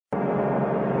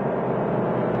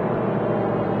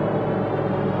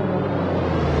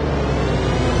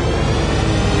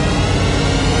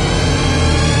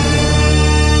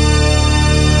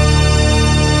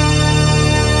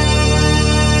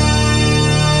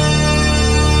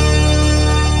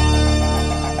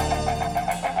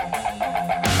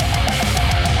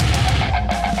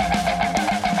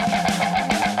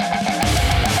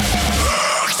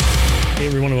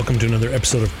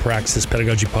episode of Praxis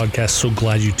Pedagogy Podcast. So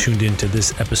glad you tuned into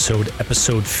this episode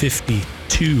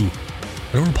 52.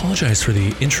 I don't apologize for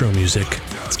the intro music.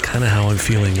 It's kind of how I'm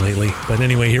feeling lately. But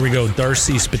anyway, here we go.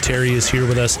 Darci Spiteri is here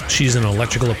with us. She's an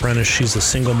electrical apprentice. She's a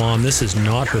single mom. This is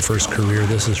not her first career.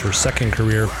 This is her second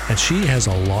career. And she has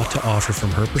a lot to offer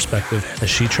from her perspective as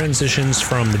she transitions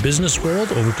from the business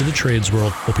world over to the trades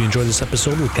world. Hope you enjoy this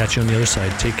episode. We'll catch you on the other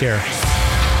side. Take care.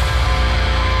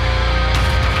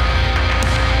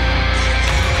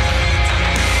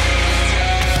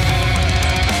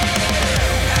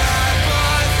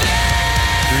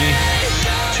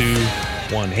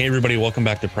 One. Hey everybody, welcome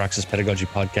back to Praxis Pedagogy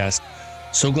Podcast.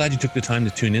 So glad you took the time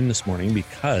to tune in this morning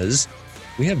because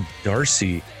we have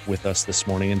Darci with us this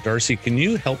morning. And Darci, can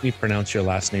you help me pronounce your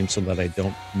last name so that I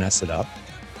don't mess it up?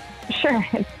 Sure.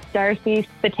 It's Darci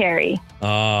Spiteri.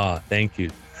 Thank you.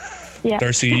 Yeah.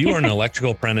 Darci, you are an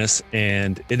electrical apprentice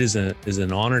and it is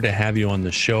an honor to have you on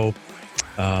the show.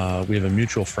 We have a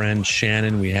mutual friend,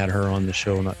 Shannon. We had her on the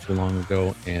show not too long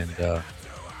ago, and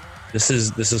This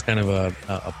is kind of a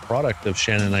product of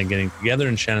Shannon and I getting together,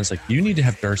 and Shannon's like, you need to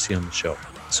have Darci on the show.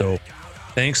 So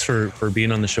thanks for being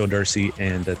on the show, Darci,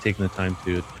 and taking the time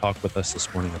to talk with us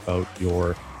this morning about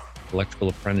your electrical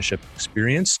apprenticeship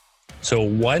experience. So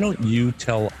why don't you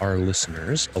tell our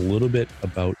listeners a little bit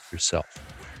about yourself?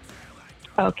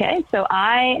 Okay, so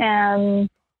I am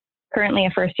currently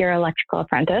a first-year electrical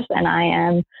apprentice, and I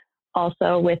am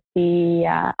also with the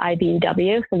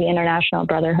IBEW, so the International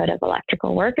Brotherhood of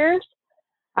Electrical Workers.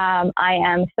 I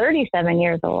am 37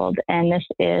 years old, and this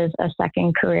is a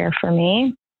second career for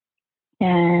me.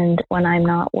 And when I'm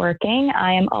not working,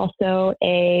 I am also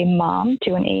a mom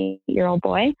to an 8-year-old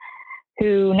boy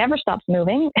who never stops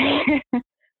moving.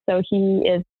 So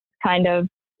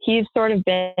he's sort of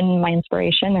been my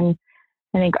inspiration. And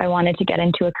I think I wanted to get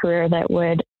into a career that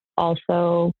would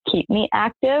also keep me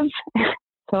active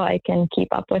so I can keep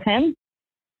up with him.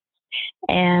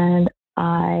 And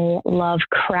I love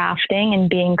crafting and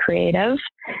being creative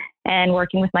and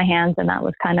working with my hands. And that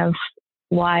was kind of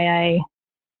why I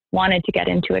wanted to get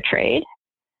into a trade.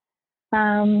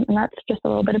 And that's just a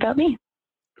little bit about me.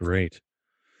 Great.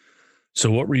 So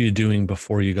what were you doing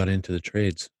before you got into the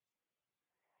trades?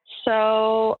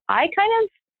 So I kind of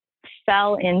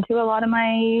fell into a lot of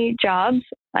my jobs.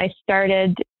 I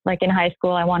started in high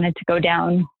school, I wanted to go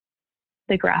down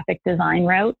the graphic design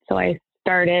route. So I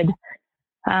started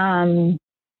I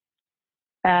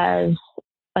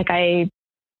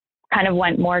kind of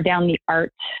went more down the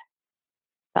arts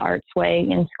way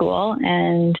in school,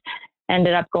 and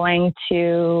ended up going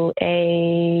to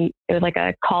it was like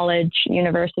a college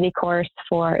university course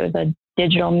it was a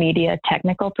digital media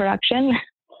technical production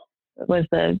was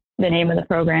the name of the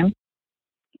program.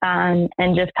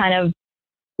 And just kind of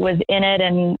was in it,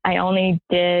 and I only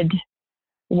did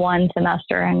one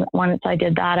semester. And once I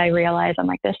did that, I realized I'm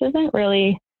like, this isn't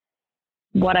really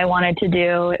what I wanted to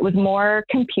do. It was more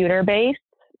computer based.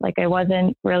 I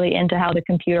wasn't really into how the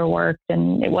computer worked,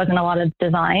 and it wasn't a lot of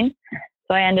design.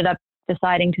 So I ended up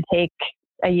deciding to take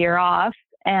a year off.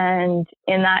 And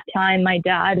in that time, my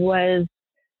dad he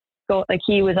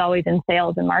was always in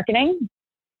sales and marketing,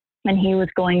 and he was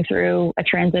going through a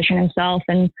transition himself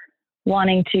and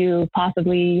wanting to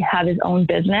possibly have his own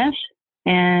business.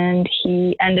 And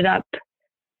he ended up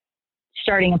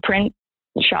starting a print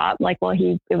shop. It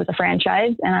was a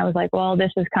franchise. And I was like, well,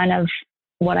 this is kind of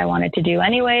what I wanted to do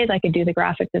anyways. I could do the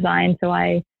graphic design. So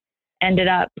I ended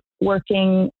up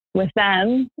working with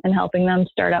them and helping them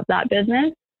start up that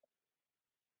business.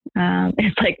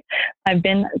 It's I've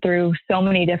been through so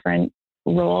many different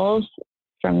roles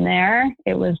from there.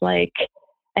 It was I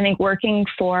think working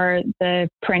for the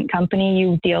print company,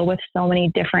 you deal with so many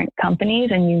different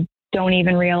companies, and you don't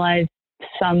even realize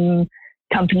some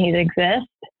companies exist.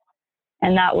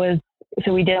 And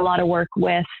so we did a lot of work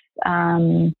with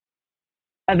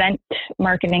event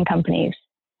marketing companies.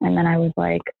 And then I was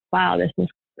like, wow, this is,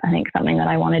 I think, something that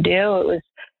I want to do. It was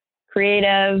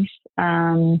creative.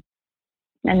 And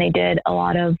they did a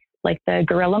lot of the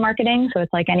guerrilla marketing. So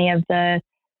it's any of the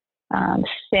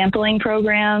sampling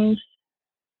programs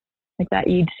that,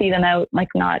 you'd see them out,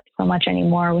 not so much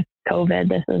anymore with COVID.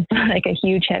 This is a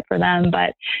huge hit for them,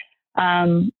 but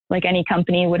any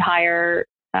company would hire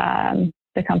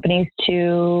the companies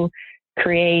to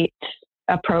create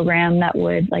a program that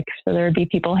would so there would be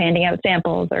people handing out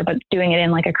samples, but doing it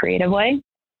in a creative way.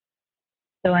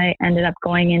 So I ended up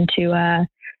going into a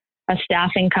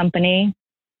staffing company,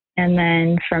 and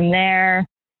then from there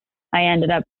I ended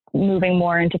up moving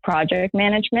more into project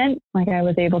management. I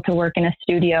was able to work in a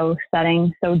studio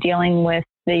setting, so dealing with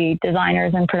the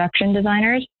designers and production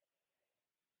designers.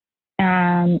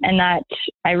 And that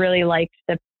I really liked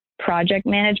the project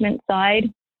management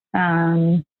side.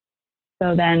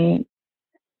 So then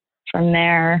from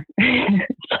there,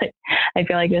 it's like, I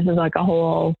feel like this is like a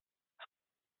whole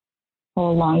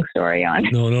long story on.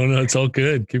 No, it's all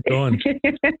good. Keep going.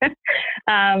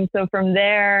 So from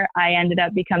there, I ended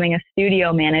up becoming a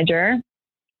studio manager,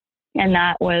 and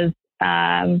that was,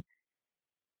 I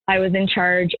was in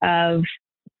charge of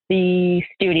the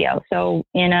studio. So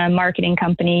in a marketing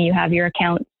company, you have your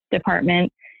accounts department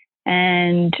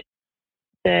and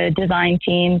the design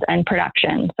teams and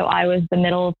production. So I was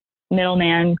the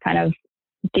middleman, kind of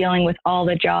dealing with all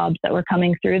the jobs that were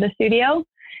coming through the studio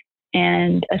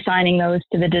and assigning those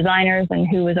to the designers and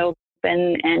who was open,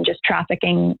 and just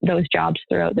trafficking those jobs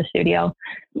throughout the studio.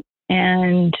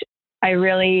 And I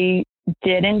really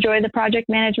did enjoy the project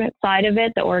management side of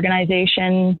it, the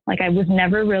organization. Like, I was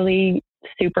never really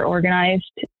super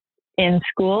organized in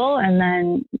school, and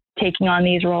then taking on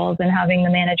these roles and having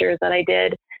the managers that I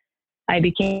did, I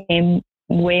became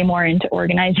way more into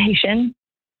organization.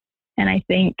 And I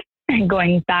think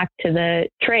going back to the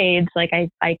trades, like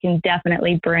I can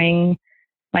definitely bring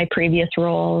my previous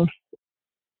roles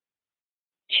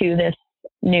to this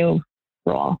new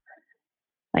role.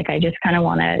 Like, I just kind of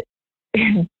want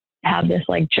to have this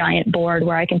like giant board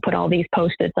where I can put all these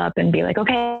Post-its up and be like,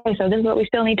 okay, so this is what we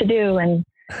still need to do, and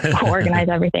organize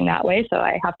everything that way. So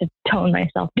I have to tone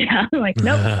myself down. Like,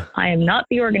 nope, I am not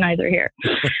the organizer here.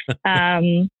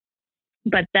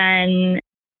 But then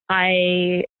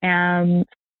I'm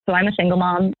a single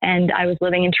mom, and I was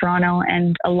living in Toronto,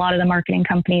 and a lot of the marketing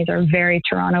companies are very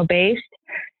Toronto based,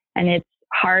 and it's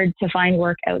hard to find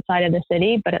work outside of the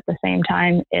city, but at the same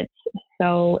time, it's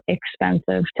so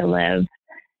expensive to live.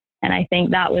 And I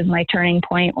think that was my turning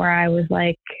point where I was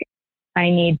like, I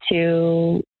need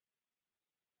to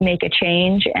make a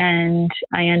change. And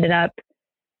I ended up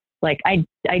like, I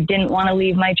didn't want to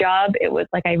leave my job. It was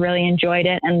like, I really enjoyed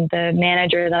it. And the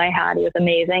manager that I had was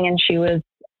amazing. And she was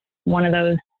one of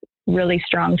those really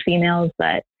strong females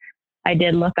that I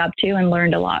did look up to and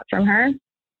learned a lot from her.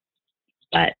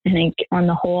 But I think on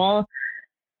the whole,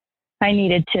 I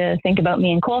needed to think about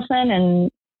me and Colson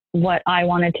and what I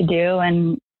wanted to do.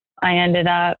 And I ended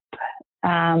up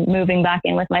moving back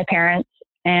in with my parents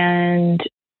and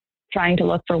trying to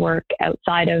look for work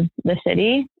outside of the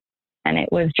city. And it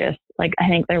was just like, I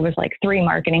think there was like 3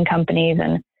 marketing companies.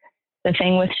 And the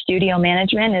thing with studio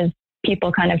management is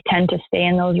people kind of tend to stay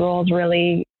in those roles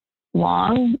really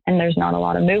long, and there's not a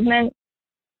lot of movement.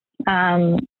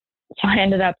 So I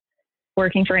ended up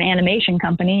working for an animation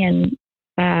company and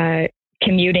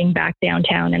commuting back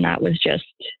downtown. And that was just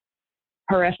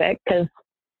horrific because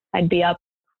I'd be up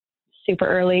super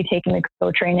early taking the GO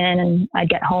train in, and I'd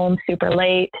get home super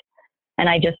late, and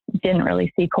I just didn't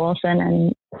really see Colson.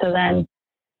 And so then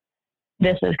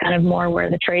this is kind of more where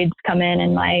the trades come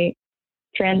in my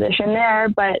transition there.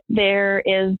 But there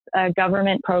is a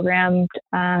government program.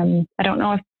 I don't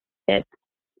know if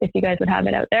you guys would have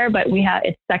it out there, but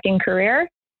it's second career.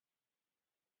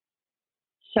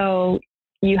 So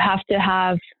you have to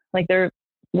have, like, there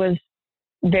was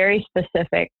very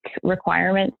specific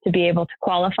requirements to be able to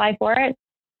qualify for it.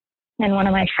 And one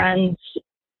of my friend's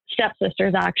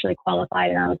stepsisters actually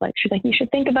qualified, and I was like, she's like, you should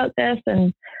think about this.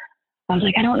 And I was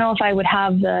like, I don't know if I would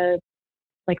have the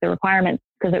requirements,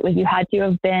 because it was, you had to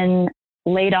have been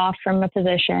laid off from a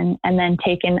position and then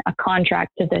taken a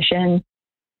contract position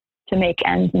to make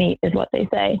ends meet, is what they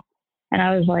say. And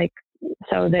I was like,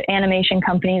 so the animation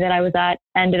company that I was at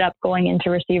ended up going into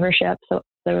receivership. So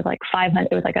there was like 500,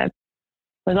 it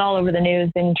was all over the news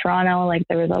in Toronto. Like,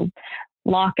 there was a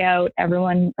lockout,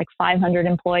 everyone, like 500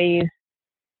 employees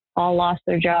all lost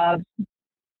their jobs.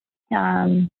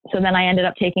 So then I ended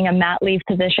up taking a mat leave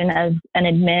position as an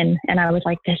admin. And I was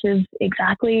like, this is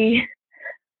exactly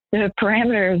the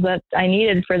parameters that I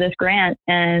needed for this grant.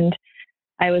 And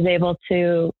I was able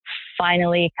to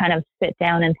finally kind of sit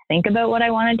down and think about what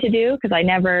I wanted to do. Cause I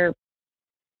never,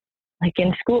 like,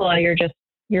 in school,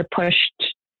 you're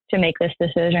pushed to make this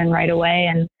decision right away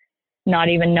and not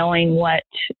even knowing what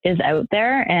is out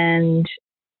there. And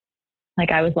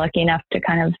like, I was lucky enough to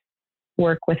kind of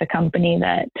work with a company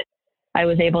that I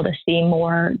was able to see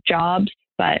more jobs,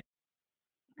 but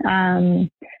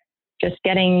just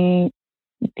getting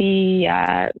the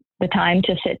time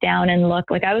to sit down and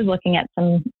look, like, I was looking at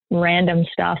some random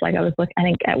stuff. Like, I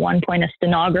think at one point a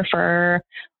stenographer,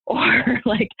 or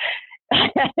like,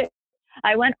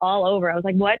 I went all over. I was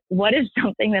like, what is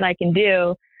something that I can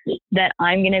do that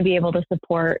I'm going to be able to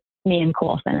support me and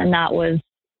Colson? And that was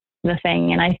the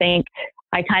thing. And I think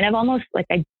I kind of almost like,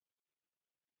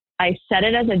 I said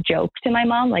it as a joke to my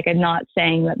mom. Like, I'm not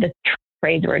saying that the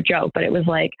trades were a joke, but it was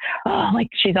like, oh, like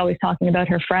she's always talking about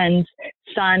her friend's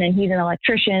son and he's an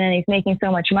electrician and he's making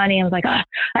so much money. I was like, oh,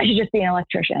 I should just be an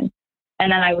electrician.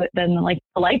 And then like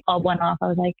the light bulb went off. I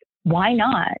was like, why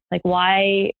not? Like,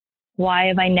 why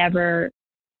have I never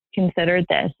considered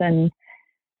this? And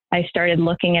I started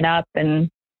looking it up, and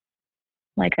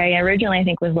like I originally, I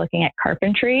think, was looking at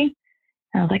carpentry.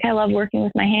 And I was like, I love working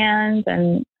with my hands.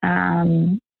 And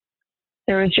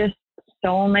there was just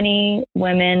so many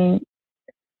women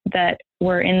that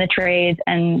were in the trades,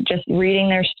 and just reading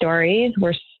their stories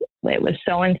it was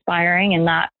so inspiring. And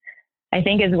that, I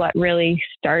think, is what really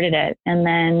started it. And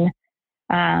then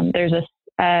there's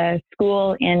a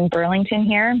school in Burlington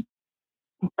here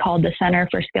called the Center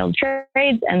for Skilled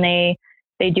Trades, and they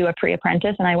do a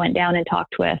pre-apprentice. And I went down and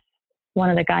talked with one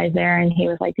of the guys there, and he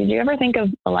was like, did you ever think of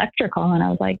electrical? And I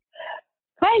was like,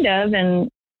 kind of. And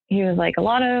he was like, a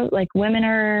lot of like women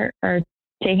are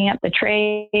taking up the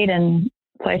trade. And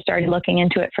so I started looking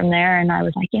into it from there. And I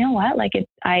was like, you know what? Like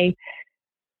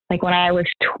when I was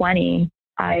 20,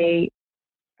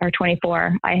 or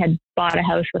 24, I had bought a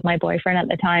house with my boyfriend at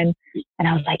the time. And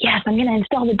I was like, yes, I'm going to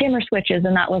install the dimmer switches.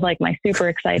 And that was like my super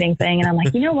exciting thing. And I'm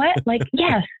like, you know what? Like,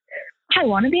 yes, I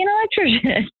want to be an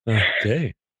electrician.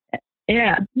 Okay.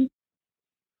 Yeah.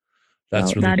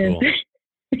 That's really cool.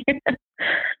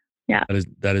 Yeah.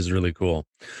 That is really cool.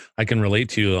 I can relate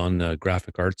to you on the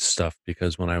graphic arts stuff,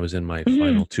 because when I was in my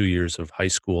final 2 years of high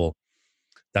school,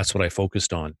 that's what I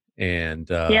focused on. And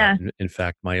in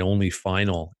fact, my only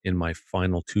final in my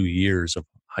final 2 years of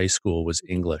high school was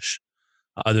English,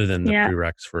 other than the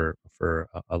prereqs for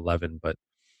 11. But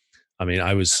I mean,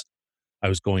 I was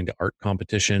going to art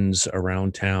competitions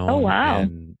around town. Oh, wow.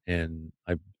 And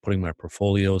I'm putting my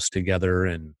portfolios together,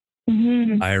 and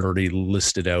I had already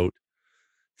listed out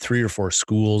 3 or 4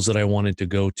 schools that I wanted to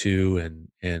go to.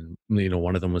 And, you know,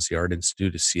 one of them was the Art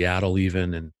Institute of Seattle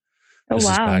even. And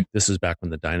this is back when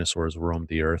the dinosaurs roamed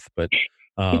the earth. But,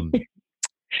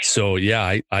 so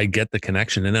yeah, I get the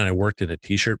connection. And then I worked in a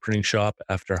t-shirt printing shop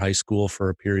after high school for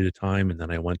a period of time. And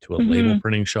then I went to a label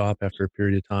printing shop after a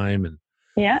period of time. And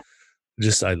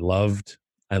just, I loved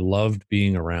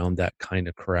being around that kind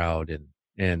of crowd. And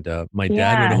my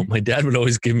dad would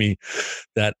always give me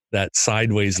that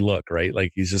sideways look, right?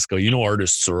 Like he's just go, you know,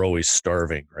 artists are always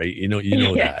starving, right? You know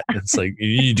that. And it's like,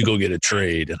 you need to go get a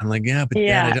trade. And I'm like, yeah, but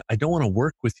Dad, I don't want to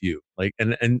work with you. Like,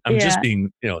 and I'm just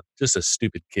being, you know, just a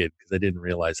stupid kid, because I didn't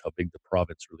realize how big the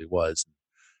province really was,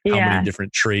 and how many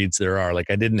different trades there are.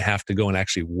 Like I didn't have to go and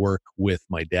actually work with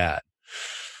my dad.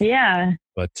 Yeah.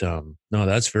 But no,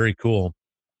 that's very cool.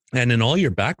 And in all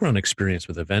your background experience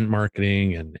with event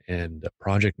marketing and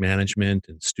project management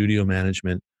and studio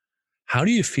management, how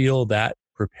do you feel that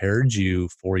prepared you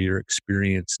for your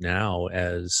experience now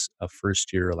as a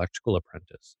first-year electrical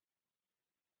apprentice?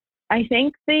 I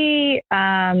think the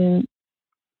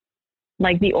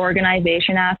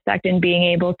organization aspect, and being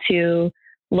able to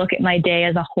look at my day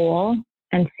as a whole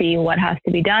and see what has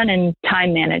to be done, and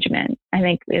time management, I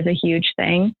think, is a huge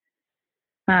thing.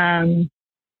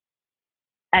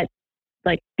 At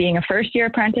like being a first year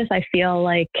apprentice, I feel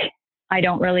like I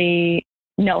don't really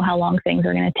know how long things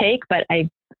are going to take, but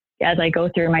as I go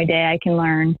through my day, I can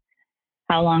learn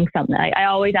how long something. I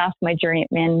always ask my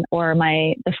journeyman or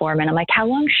the foreman, I'm like, how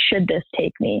long should this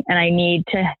take me? And I need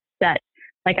to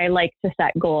I like to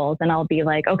set goals, and I'll be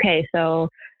like, okay, so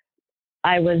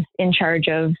I was in charge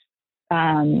of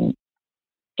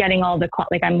getting all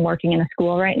I'm working in a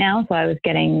school right now, so I was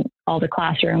getting all the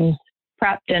classrooms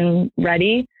prepped and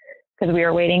ready, because we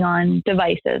were waiting on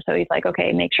devices. So he's like,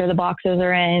 okay, make sure the boxes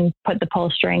are in, put the pull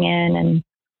string in, and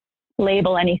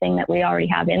label anything that we already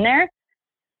have in there.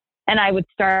 And I would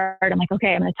start, I'm like,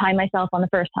 okay, I'm going to time myself on the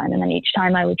first time. And then each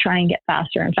time I would try and get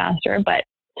faster and faster, but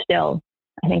still,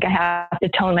 I think I have to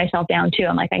tone myself down too.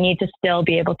 I'm like, I need to still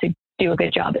be able to do a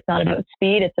good job. It's not about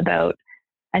speed. It's about,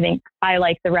 I think I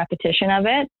like the repetition of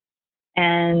it.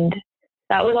 And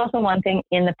that was also one thing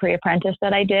in the pre-apprentice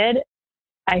that I did.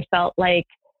 I felt like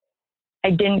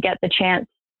I didn't get the chance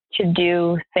to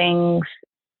do things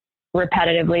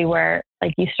repetitively, where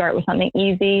like you start with something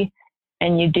easy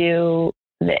and you do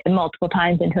it multiple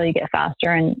times until you get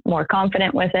faster and more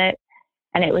confident with it.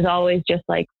 And it was always just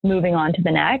like moving on to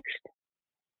the next.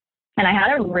 And I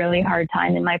had a really hard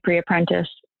time in my pre-apprentice,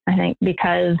 I think,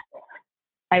 because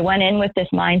I went in with this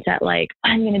mindset, like,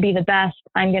 I'm going to be the best.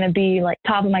 I'm going to be like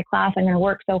top of my class. I'm going to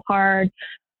work so hard.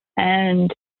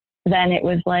 And then it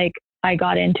was like, I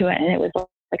got into it and it was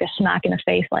like a smack in the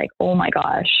face. Like, oh my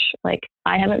gosh, like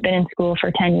I haven't been in school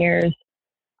for 10 years.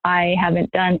 I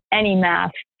haven't done any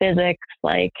math, physics.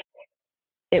 Like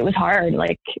it was hard.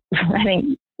 Like, I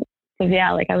think, cause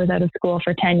yeah, like I was out of school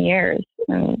for 10 years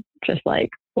And just like,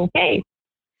 okay.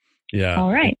 Yeah.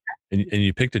 All right. And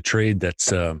you picked a trade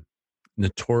that's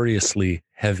notoriously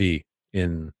heavy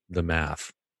in the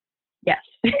math. Yes.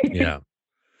 Yeah.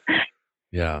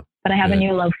 Yeah. But I have a Good.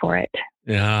 new love for it.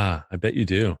 Yeah. I bet you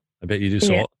do. I bet you do.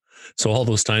 Yeah. So all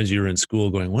those times you were in school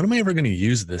going, when am I ever going to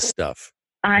use this stuff?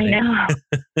 I Right? know.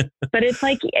 But it's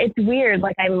like, it's weird.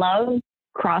 Like I love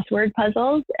crossword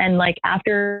puzzles. And like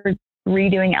after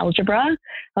redoing algebra,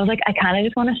 I was like, I kind of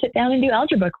just want to sit down and do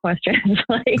algebra questions.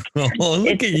 Like, Oh,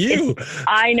 look at you.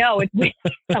 I know. It's weird.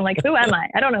 I'm like, who am I?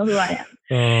 I don't know who I am.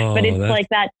 Oh, but it's like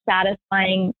that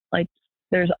satisfying, like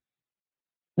there's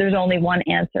only one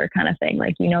answer kind of thing.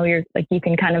 Like, you're like, you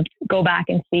can kind of go back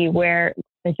and see where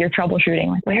like you're troubleshooting,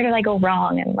 like, where did I go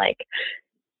wrong? And like,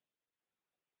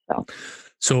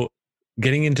 so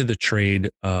getting into the trade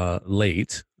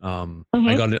late,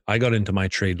 I got into my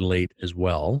trade late as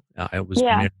well. I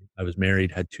was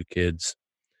married, had 2 kids,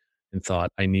 and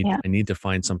thought I need to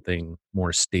find something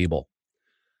more stable.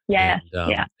 Yes.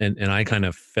 And I kind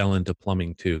of fell into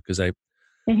plumbing too, because I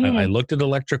looked at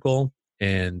electrical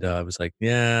and I was like,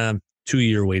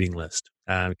 2-year waiting list.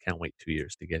 I can't wait 2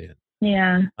 years to get in.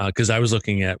 Yeah. Because I was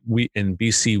looking at, in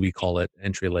BC we call it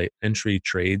entry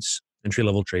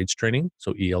level trades training,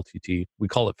 so ELTT. We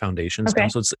call it foundations now,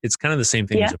 so it's kind of the same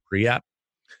thing as a pre-app.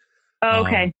 Oh,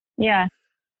 okay. Yeah.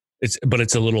 But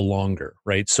it's a little longer,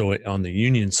 right? So on the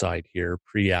union side here,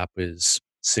 pre-app is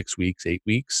 6 weeks, 8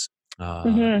 weeks.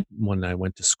 When I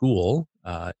went to school,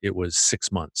 it was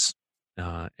 6 months,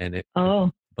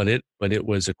 but it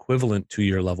was equivalent to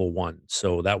your level 1.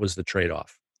 So that was the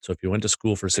trade-off. So if you went to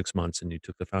school for 6 months and you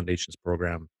took the foundations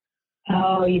program,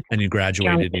 and you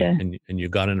graduated and you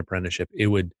got an apprenticeship, it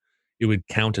would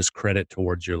count as credit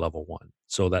towards your level 1.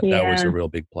 So that was a real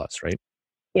big plus, right?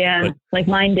 Yeah. But, like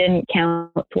mine didn't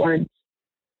count towards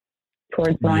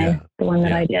mine, the one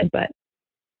that I did, but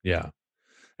yeah.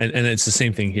 And it's the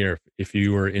same thing here. If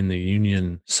you were in the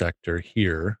union sector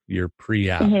here, your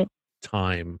pre-app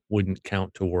time wouldn't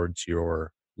count towards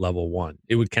your level 1.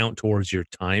 It would count towards your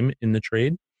time in the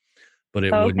trade, but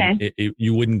it wouldn't.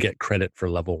 You wouldn't get credit for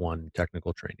level 1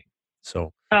 technical training.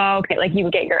 So. Oh, okay. Like you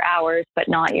would get your hours, but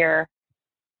not your.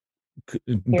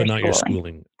 Your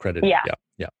schooling credit. Yeah.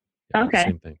 Okay.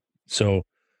 Same thing. So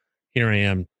here I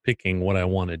am picking what I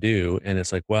want to do, and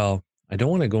it's like, well, I don't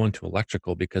want to go into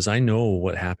electrical because I know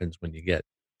what happens when you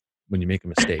make a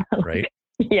mistake, right?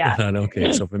 Yeah.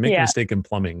 Okay, so if I make a mistake in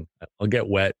plumbing, I'll get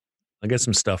wet, I'll get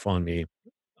some stuff on me,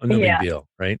 no big deal,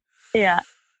 right? Yeah.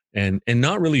 And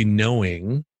not really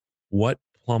knowing what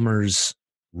plumbers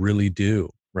really do,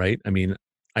 right? I mean,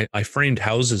 I framed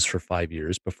houses for 5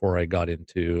 years before I got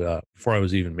into before I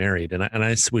was even married, and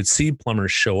I would see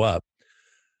plumbers show up,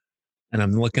 and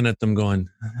I'm looking at them going,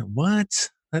 what?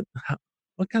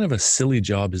 What kind of a silly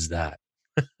job is that?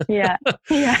 Yeah.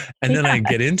 Yeah. And then I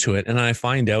get into it and I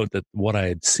find out that what I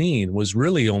had seen was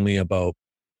really only about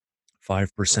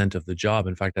 5% of the job.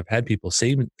 In fact, I've had people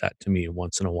say that to me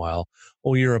once in a while.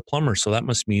 Oh, you're a plumber, so that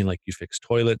must mean like you fix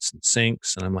toilets and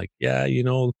sinks. And I'm like, yeah,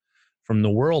 from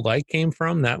the world I came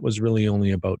from, that was really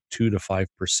only about 2 to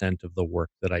 5% of the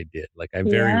work that I did. Like I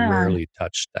very rarely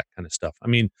touched that kind of stuff. I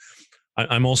mean,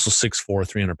 I'm also 6'4",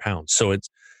 300 pounds. So it's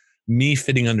me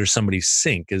fitting under somebody's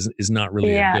sink is not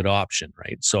really a good option.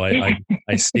 Right. So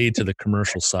I stayed to the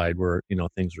commercial side where,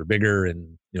 things were bigger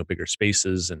and, bigger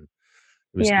spaces. And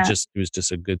it was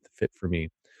just a good fit for me.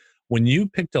 When you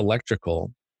picked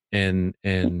electrical and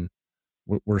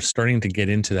we're starting to get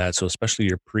into that. So especially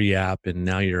your pre-app and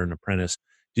now you're an apprentice,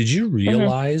 did you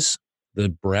realize the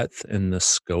breadth and the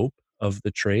scope of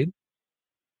the trade?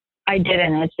 I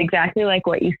didn't. It's exactly like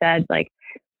what you said. Like,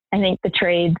 I think the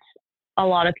trades, a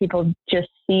lot of people just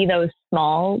see those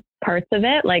small parts of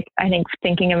it. Like, I think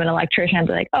thinking of an electrician, I'd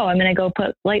be like, oh, I'm going to go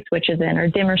put light switches in or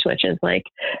dimmer switches. Like,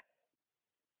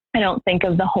 I don't think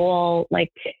of the whole,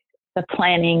 like the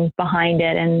planning behind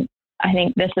it. And I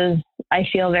think I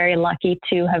feel very lucky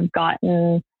to have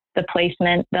gotten the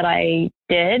placement that I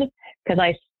did, because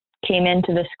I came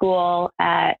into the school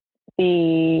at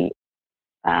the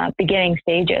beginning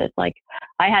stages. Like,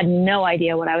 I had no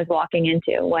idea what I was walking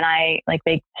into when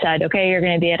they said, okay, you're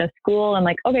going to be at a school. I'm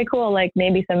like, okay, cool. Like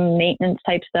maybe some maintenance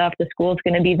type stuff. The school's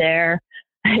going to be there.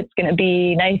 It's going to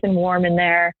be nice and warm in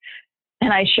there.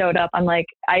 And I showed up. I'm like,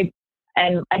 I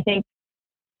think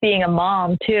being a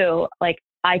mom too, like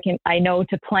I know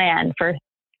to plan for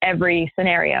every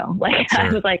scenario. Like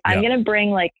I was like, I'm going to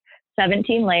bring like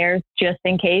 17 layers just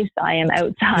in case I am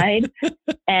outside.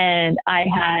 And I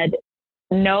had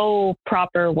no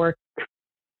proper work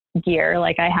gear.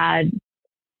 Like I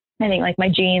think like my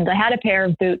jeans, I had a pair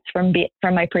of boots from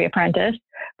my pre-apprentice,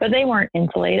 but they weren't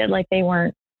insulated, like they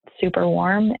weren't super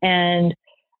warm. And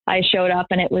I showed up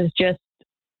and it was just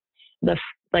the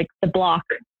block,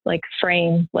 like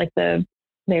frame, like they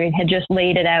had just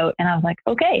laid it out, and I was like,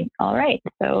 okay, all right.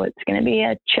 So it's going to be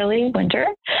a chilly winter.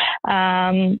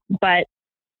 But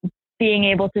being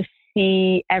able to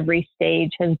see every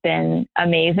stage has been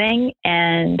amazing.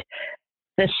 And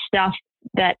the stuff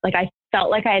that, like, I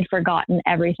felt like I had forgotten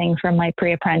everything from my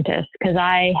pre-apprentice, because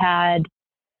I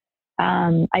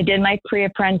did my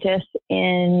pre-apprentice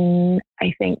in,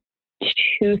 I think,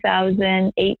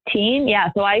 2018. Yeah.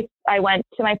 So I went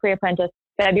to my pre-apprentice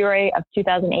February of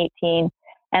 2018,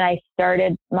 and I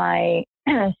started my,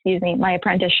 my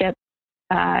apprenticeship,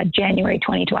 January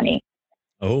 2020.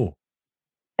 Oh,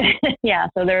 yeah.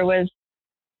 So there was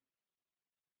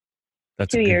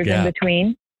that's 2 years in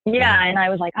between. Yeah. And I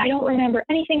was like, I don't remember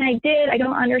anything I did. I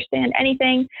don't understand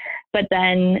anything. But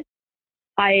then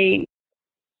I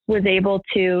was able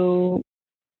to,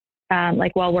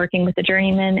 like, while working with the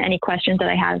journeyman, any questions that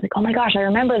I had, I was like, oh my gosh, I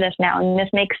remember this now, and this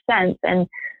makes sense. And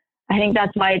I think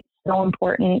that's why it's so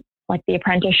important, like the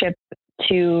apprenticeship,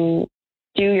 to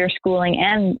do your schooling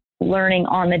and learning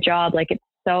on the job. Like, it's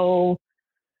so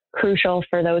crucial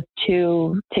for those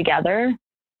two together.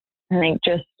 I think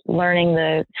just learning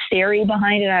the theory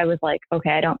behind it, I was like,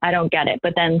 okay, I don't get it.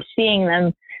 But then seeing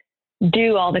them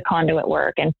do all the conduit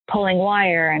work and pulling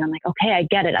wire, and I'm like, okay, I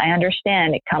get it. I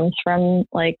understand. It comes from,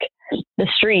 like, the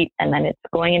street, and then it's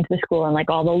going into the school, and, like,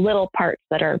 all the little parts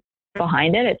that are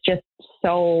behind it. It's just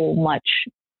so much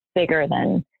bigger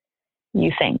than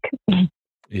you think.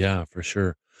 Yeah, for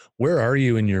sure. Where are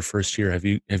you in your first year? Have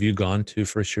you gone to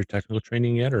first year technical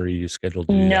training yet, or are you scheduled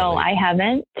to do that No, later? I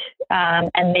haven't.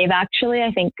 And they've actually,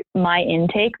 I think my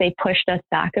intake, they pushed us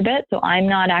back a bit. So I'm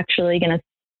not actually going to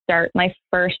start my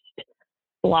first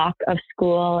block of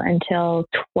school until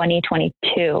 2022.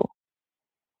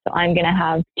 So I'm going to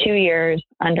have 2 years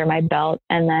under my belt.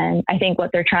 And then I think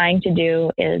what they're trying to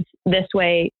do is, this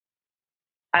way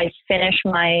I finish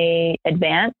my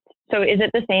advanced. So is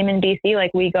it the same in BC?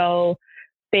 Like, we go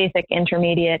basic,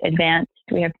 intermediate, advanced.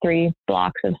 We have 3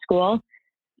 blocks of school.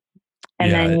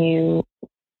 And Yeah. then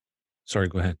Sorry,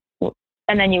 go ahead.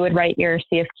 and then you would write your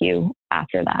CFQ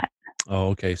after that. Oh,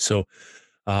 okay. So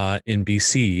in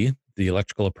BC, the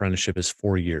electrical apprenticeship is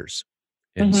 4 years.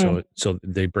 And so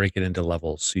they break it into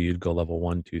levels. So you'd go level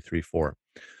 1, 2, 3, 4.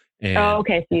 And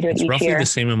okay. So you do it it's each roughly year. the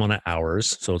same amount of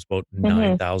hours. So it's about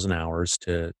 9,000 hours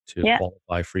to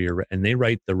qualify for and they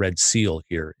write the red seal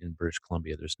here in British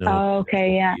Columbia. There's no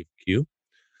okay. Yeah. CFQ.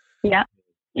 Yeah.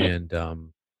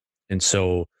 And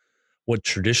so what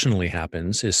traditionally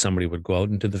happens is somebody would go out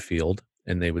into the field,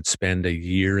 and they would spend a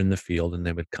year in the field, and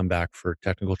they would come back for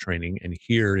technical training. And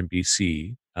here in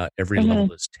BC, every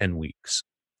level is 10 weeks.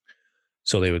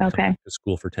 So they would come back to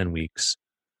school for 10 weeks,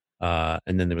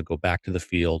 and then they would go back to the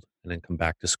field, and then come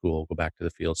back to school, go back to the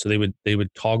field. So they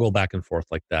would toggle back and forth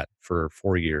like that for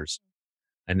 4 years.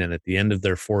 And then at the end of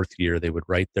their 4th year, they would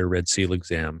write their Red Seal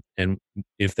exam. And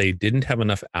if they didn't have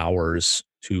enough hours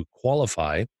to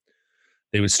qualify,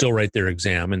 they would still write their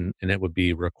exam, and it would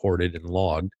be recorded and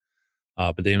logged.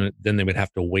 But then they would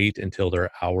have to wait until their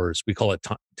hours. We call it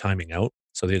timing out.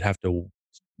 So they'd have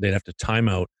to time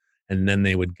out, and then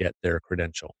they would get their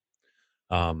credential.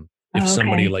 If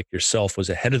somebody like yourself was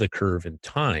ahead of the curve in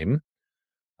time,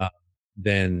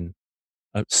 then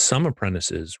some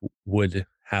apprentices would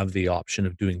have the option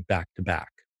of doing back to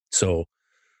back. So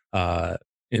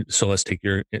so let's take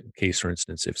your case, for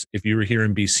instance. If you were here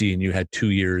in BC and you had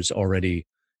 2 years already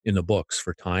in the books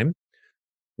for time,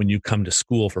 when you come to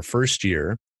school for first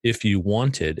year, if you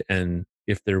wanted, and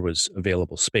if there was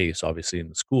available space, obviously in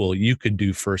the school, you could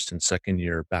do first and second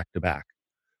year back to back,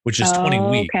 which is 20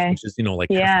 weeks, which is, like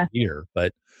half a year,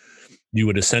 but you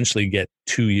would essentially get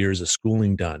 2 years of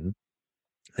schooling done.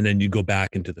 And then you go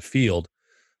back into the field,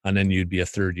 and then you'd be a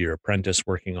 3rd year apprentice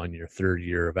working on your 3rd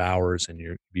year of hours, and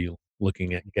you'd be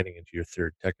looking at getting into your 3rd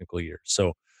technical year.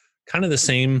 So kind of the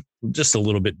same, just a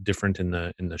little bit different in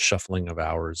the shuffling of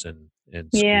hours and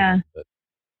schooling. But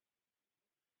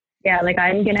yeah, like,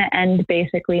 I'm gonna end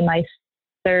basically my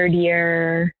 3rd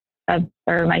year of,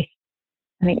 or I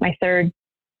think my 3rd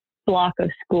block of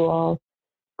school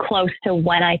close to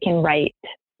when I can write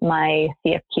my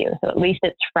CFQ. So at least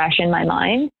it's fresh in my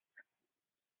mind,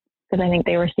 because I think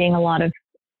they were seeing a lot of,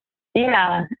 and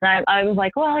I was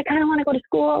like, well, I kind of want to go to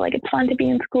school. Like, it's fun to be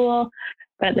in school.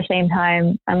 But at the same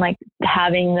time, I'm like,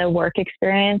 having the work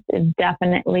experience is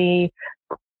definitely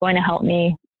going to help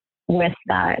me with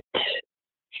that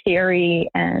theory.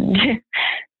 And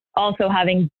also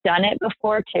having done it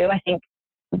before too, I think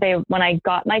when I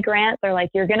got my grant, they're like,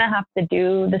 you're going to have to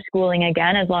do the schooling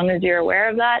again, as long as you're aware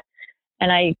of that.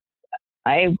 And I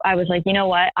was like, you know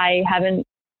what? I haven't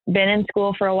been in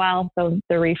school for a while, so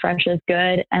the refresh is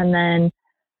good. And then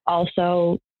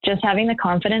also just having the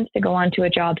confidence to go onto a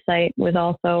job site was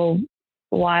also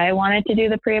why I wanted to do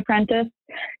the pre-apprentice,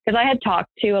 because I had talked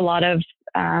to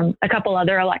a couple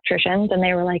other electricians, and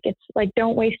they were like, it's like,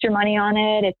 don't waste your money on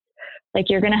it. It's like,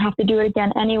 you're going to have to do it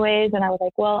again anyways. And I was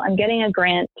like, well, I'm getting a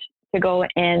grant to go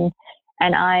in,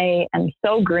 and I am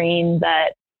so green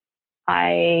that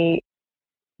I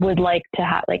would like to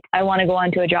have, like, I want to go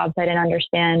onto a job site and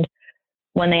understand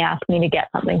when they ask me to get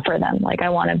something for them. Like, I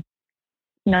want to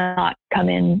not come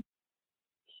in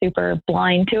super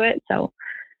blind to it. So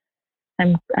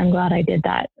I'm glad I did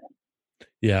that.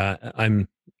 Yeah,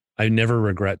 I never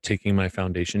regret taking my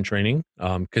foundation training,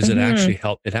 because Mm-hmm.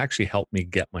 it actually helped me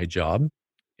get my job.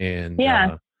 And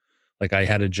Yeah. like, I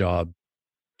had a job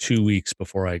 2 weeks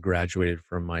before I graduated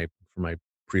from my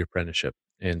pre-apprenticeship.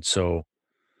 And so,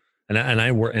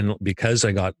 and because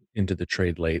I got into the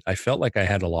trade late, I felt like I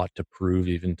had a lot to prove,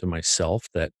 even to myself,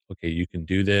 that, okay, you can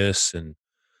do this, and,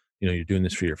 you're doing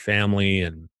this for your family,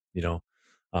 and,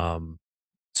 um,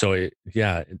 so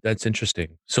yeah, that's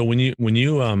interesting. So when you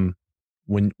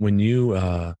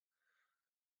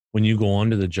go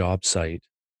onto the job site,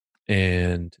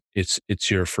 and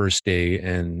it's your first day,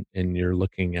 and you're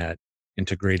looking at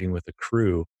integrating with a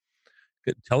crew,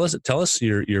 tell us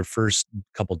your first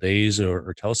couple days,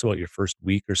 or tell us about your first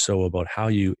week or so, about how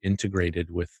you integrated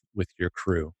with your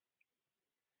crew.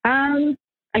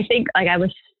 I think, like, I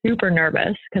was super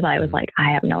nervous because I was Mhm. like,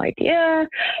 I have no idea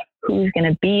who's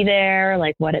going to be there,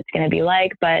 like what it's going to be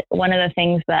like. But one of the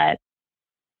things that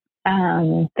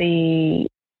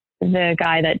the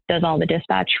guy that does all the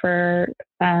dispatch for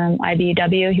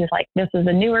IBEW, he was like, this is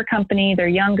a newer company. They're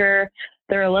younger.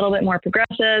 They're a little bit more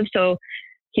progressive. So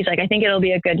he's like, I think it'll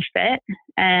be a good fit.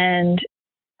 And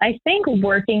I think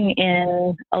working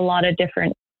in a lot of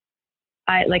different,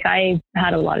 I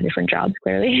had a lot of different jobs,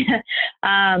 clearly.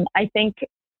 I think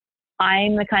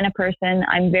I'm the kind of person,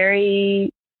 I'm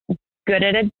very good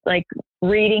at it, like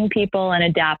reading people and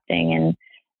adapting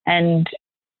and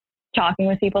talking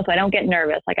with people. So I don't get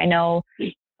nervous. Like, I know,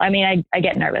 I mean, I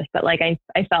get nervous, but like, I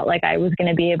felt like I was going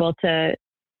to be able to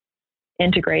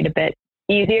integrate a bit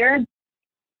easier.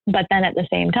 But then at the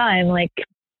same time, like,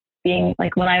 being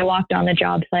like, when I walked on the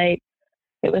job site,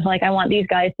 it was like, I want these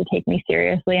guys to take me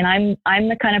seriously. And I'm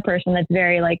the kind of person that's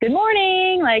very like, good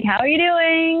morning, like, how are you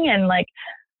doing? And like,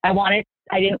 I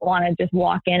didn't want to just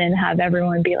walk in and have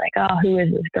everyone be like, oh, who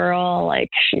is this girl? Like,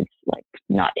 she's like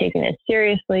not taking this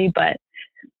seriously. But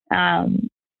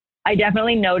I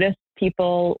definitely noticed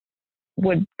people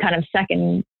would kind of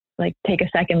take a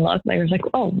second look. Like, it was like,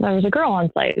 oh, there was a girl on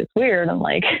site. It's weird. I'm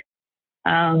like,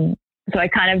 so I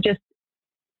kind of just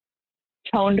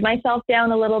toned myself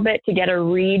down a little bit to get a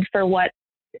read for what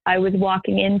I was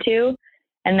walking into.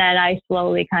 And then I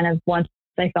slowly kind of, once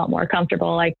I felt more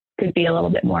comfortable, I could be a little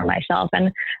bit more myself.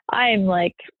 And I'm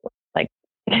like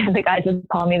the guys would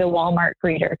call me the Walmart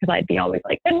greeter, because I'd be always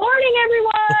like, good morning,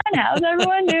 everyone. How's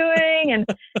everyone doing? And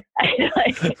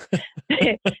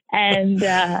and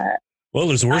Well,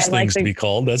 there's worse I like things to be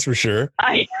called, that's for sure.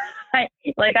 I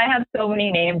have so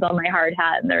many names on my hard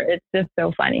hat, and it's just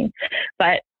so funny.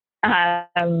 But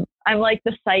I'm like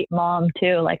the site mom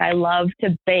too. Like, I love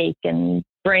to bake and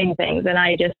bring things, and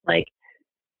I just like,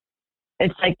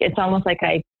 it's almost like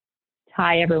I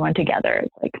tie everyone together.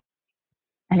 It's like,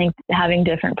 I think having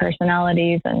different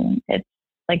personalities, and it's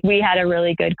like, we had a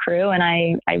really good crew, and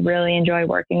I really enjoy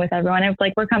working with everyone. It's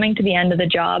like, we're coming to the end of the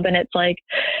job, and it's like,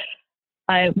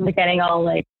 I'm getting all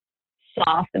like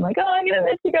soft and like, oh, I'm going to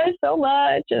miss you guys so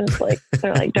much. And it's like,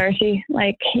 they're like, Darci,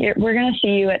 like, we're going to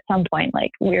see you at some point.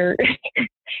 Like, we're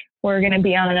going to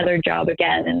be on another job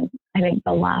again. And I think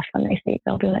they'll laugh when they see it.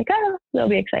 They'll be like, oh, they'll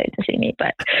be excited to see me.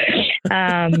 But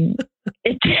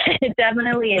it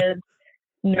definitely is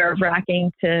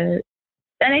nerve-wracking and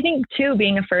I think too,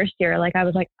 being a first year, like, I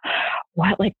was like,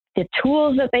 what, like the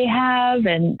tools that they have.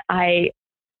 And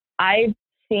I've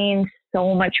seen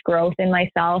so much growth in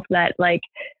myself that, like,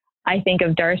 I think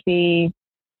of Darci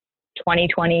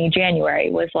 2020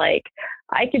 January was like,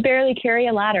 I could barely carry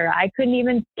a ladder. I couldn't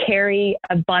even carry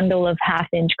a bundle of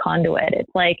 1/2-inch conduit.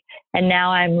 It's like, and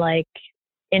now I'm like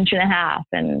 1.5 inch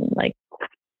and like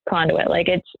conduit. Like,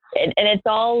 and it's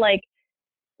all like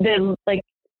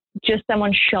just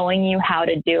someone showing you how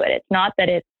to do it. It's not that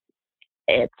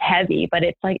it's heavy, but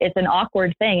it's like, it's an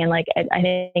awkward thing. And like, I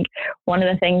think one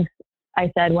of the things I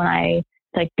said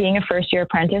like, being a first year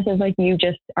apprentice is like, you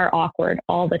just are awkward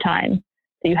all the time.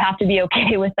 So you have to be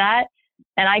okay with that.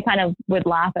 and I kind of would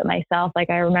laugh at myself. Like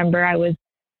I remember I was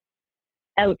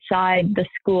outside the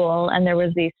school and there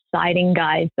was these siding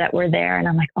guys that were there, and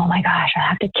I'm like, oh my gosh, I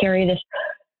have to carry this.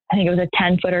 I think it was a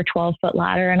 10-foot or 12-foot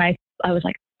ladder. And I was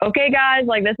like, okay, guys,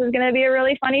 like this is going to be a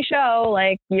really funny show.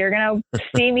 Like you're going to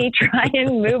see me try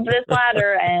and move this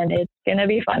ladder and it's going to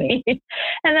be funny.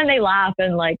 And then they laugh,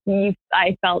 and like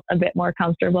I felt a bit more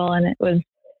comfortable. And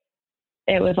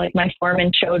it was like my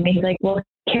foreman showed me, he's like, well,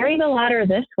 carry the ladder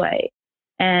this way.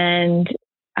 And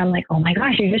I'm like, oh my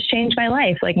gosh, you just changed my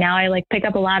life. Like now I like pick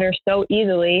up a ladder so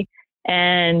easily.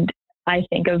 And I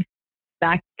think of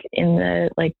back in the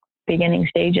like beginning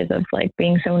stages of like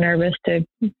being so nervous to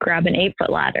grab an 8-foot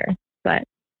ladder. But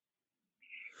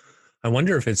I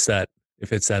wonder if it's that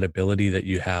ability that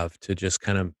you have to just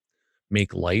kind of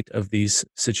make light of these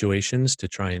situations to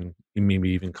try and maybe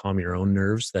even calm your own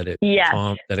nerves, that it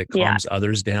calms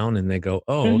others down, and they go,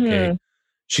 oh, okay,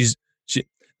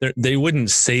 they wouldn't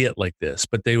say it like this,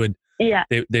 but they would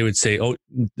say, oh,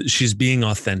 she's being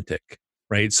authentic,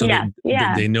 right? So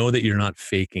they know that you're not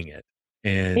faking it,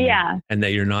 and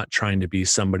that you're not trying to be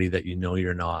somebody that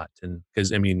you're not. And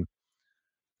because I mean,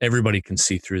 everybody can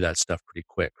see through that stuff pretty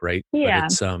quick, right? Yeah. But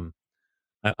it's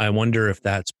I wonder if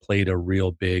that's played a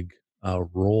real big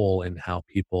role in how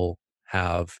people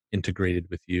have integrated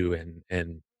with you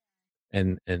and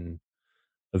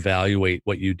evaluate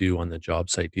what you do on the job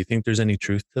site. Do you think there's any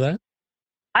truth to that?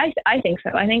 I think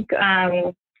so. I think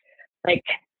like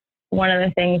one of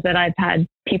the things that I've had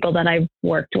people that I've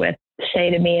worked with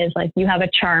say to me is like, you have a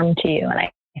charm to you. And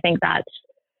I think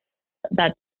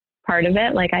that's part of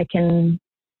it. Like I can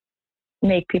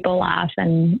make people laugh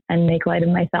and make light of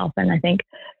myself. And I think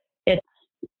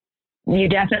you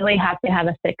definitely have to have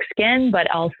a thick skin, but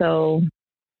also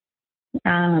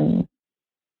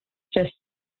just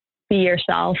be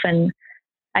yourself. And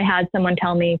I had someone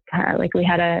tell me, like we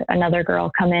had another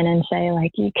girl come in and say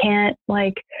like, you can't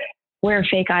like wear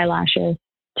fake eyelashes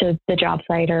to the job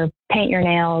site or paint your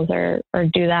nails or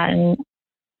do that. And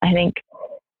I think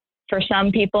for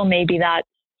some people, maybe that's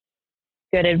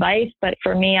good advice. But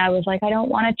for me, I was like, I don't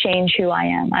want to change who I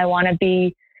am. I want to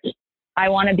be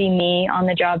me on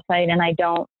the job site. And I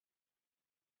don't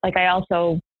like, I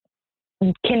also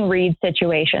can read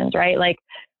situations, right? Like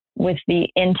with the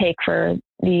intake for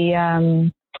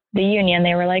the union,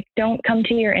 they were like, don't come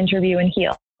to your interview in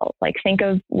heels. Like think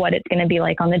of what it's going to be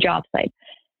like on the job site.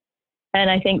 And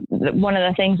I think one of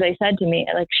the things they said to me,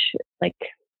 like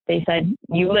they said,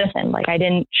 you listen, like I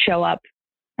didn't show up.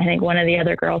 I think one of the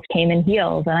other girls came in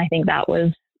heels, and I think that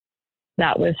was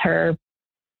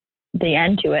the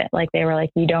end to it. Like they were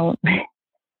like, you don't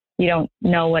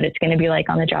know what it's going to be like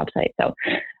on the job site. So.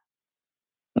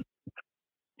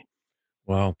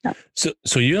 Wow.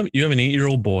 So you have an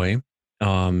 8-year-old boy.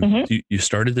 You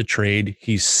started the trade.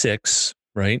 He's 6,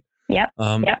 right? Yep.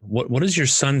 What does your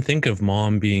son think of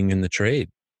mom being in the trade?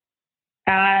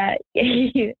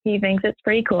 He thinks it's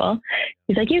pretty cool.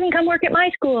 He's like, you can come work at my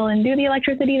school and do the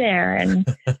electricity there. And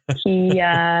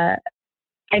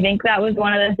I think that was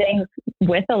one of the things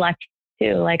with electric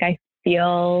too. Like I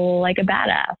feel like a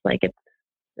badass. Like it's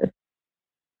a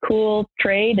cool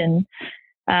trade, and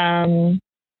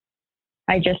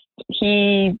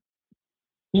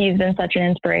he's been such an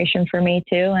inspiration for me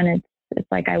too. And it's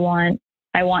like I want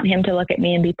him to look at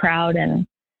me and be proud and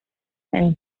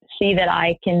see that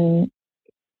I can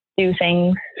do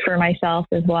things for myself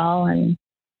as well. And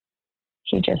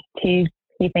he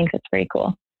thinks it's pretty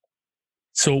cool.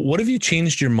 So what have you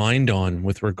changed your mind on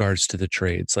with regards to the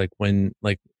trades? Like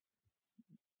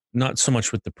not so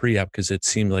much with the pre-app, because it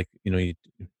seemed like, you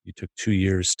took 2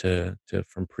 years to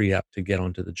from pre-app to get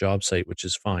onto the job site, which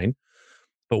is fine.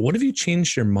 But what have you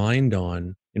changed your mind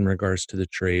on in regards to the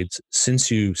trades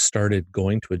since you started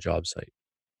going to a job site?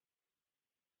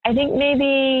 I think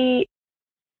maybe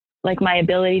like my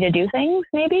ability to do things,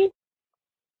 maybe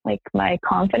like my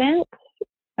confidence.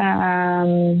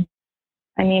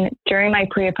 I mean, during my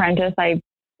pre-apprentice, I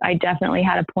definitely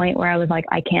had a point where I was like,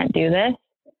 I can't do this.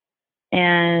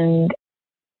 And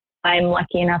I'm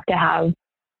lucky enough to have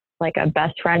like a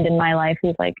best friend in my life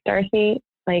who's like, Darci,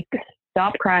 like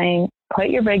stop crying, put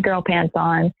your big girl pants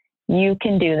on. You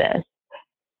can do this.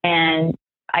 And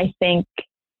I think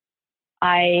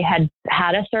I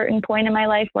had a certain point in my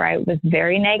life where I was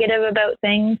very negative about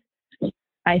things.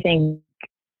 I think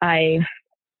I've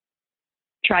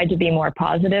tried to be more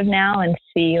positive now and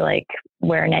see like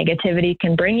where negativity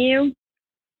can bring you.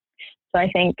 So I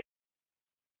think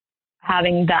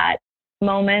having that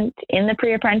moment in the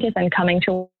pre-apprentice and coming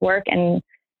to work and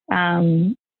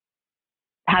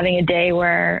having a day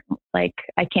where like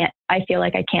I feel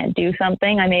like I can't do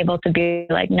something, I'm able to be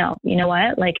like, no, you know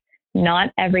what? Like not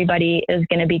everybody is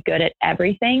going to be good at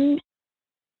everything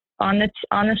on the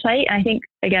site.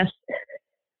 I guess,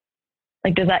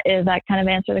 like, does that kind of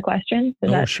answer the question?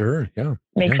 Does that sure. Yeah.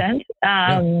 make sense?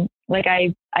 Like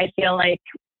I feel like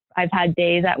I've had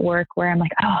days at work where I'm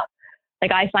like, oh,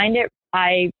 like I find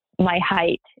my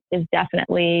height is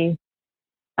definitely,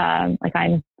 like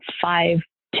I'm 5'2",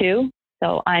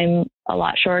 so I'm a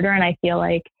lot shorter, and I feel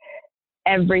like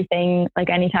everything, like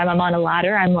anytime I'm on a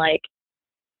ladder, I'm like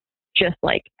just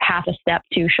like half a step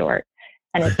too short.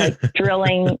 And it's like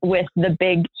drilling with the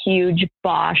big, huge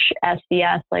Bosch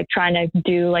SDS, like trying to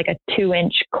do like a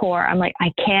 2-inch core. I'm like,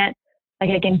 I can't, like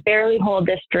I can barely hold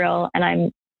this drill, and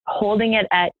I'm holding it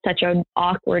at such an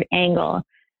awkward angle.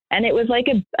 And it was like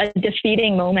a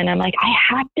defeating moment. I'm like, I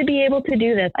have to be able to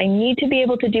do this. I need to be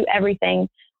able to do everything.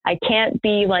 I can't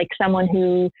be like someone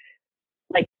who,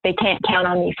 like, they can't count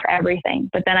on me for everything.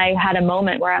 But then I had a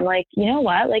moment where I'm like, you know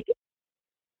what? Like,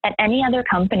 at any other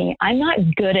company, I'm not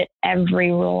good at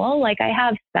every role. Like, I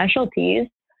have specialties.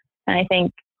 And I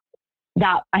think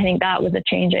that was a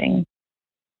changing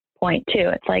point too.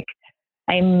 It's like,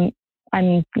 I'm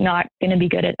not going to be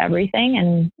good at everything,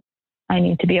 and I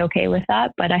need to be okay with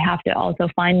that, but I have to also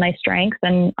find my strengths,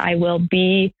 and I will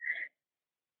be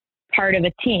part of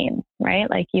a team, right?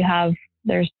 Like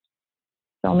there's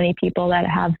so many people that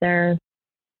have their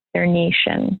niche,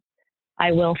 and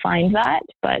I will find that,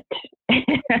 but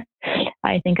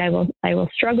I think I will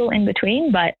struggle in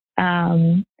between. But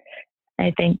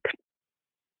I think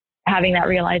having that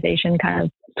realization kind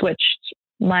of switched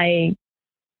my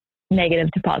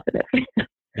negative to positive.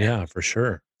 Yeah, for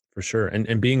sure. For sure.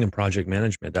 And being in project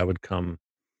management, that would come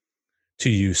to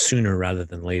you sooner rather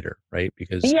than later, right?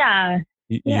 Because Yeah.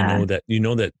 you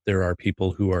know that there are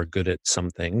people who are good at some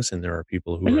things, and there are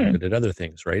people who are good at other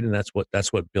things, right? And that's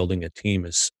what building a team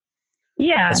is.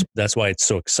 Yeah. That's why it's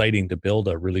so exciting to build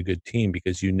a really good team,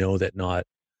 because you know that not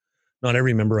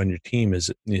every member on your team is,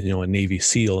 a Navy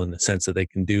SEAL in the sense that they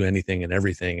can do anything and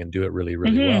everything and do it really,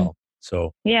 really well.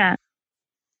 So yeah.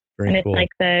 very And cool.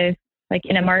 it's like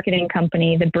in a marketing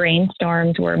company, the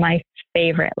brainstorms were my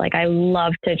favorite. Like, I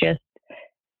love to just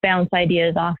bounce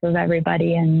ideas off of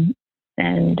everybody. And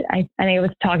I was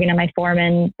talking to my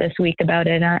foreman this week about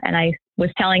it. And I was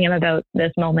telling him about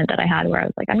this moment that I had where I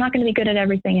was like, I'm not going to be good at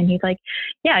everything. And he's like,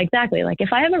 yeah, exactly. Like, if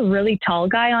I have a really tall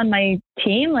guy on my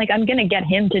team, like, I'm going to get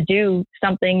him to do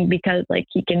something because, like,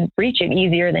 he can reach it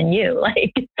easier than you.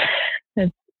 Like,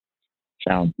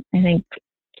 so I think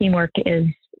teamwork is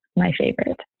my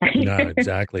favorite. Yeah,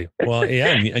 exactly. Well,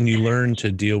 yeah. And you learn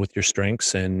to deal with your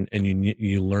strengths, and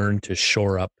you learn to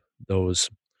shore up those,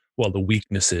 the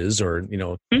weaknesses, or,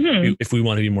 if we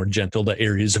want to be more gentle, the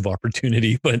areas of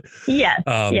opportunity. But yes.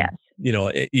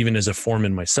 Even as a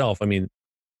foreman myself, I mean,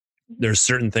 there's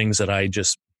certain things that I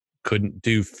just couldn't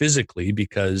do physically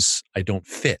because I don't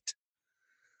fit.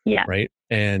 Yeah. Right.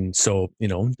 And so,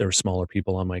 there were smaller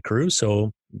people on my crew.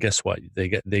 So guess what? They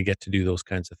get to do those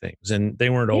kinds of things, and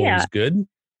they weren't always good.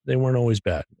 They weren't always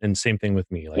bad. And same thing with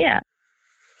me. Like,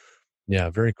 yeah,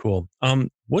 very cool.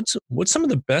 What's some of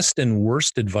the best and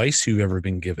worst advice you've ever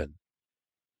been given?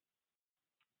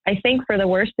 I think for the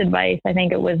worst advice, I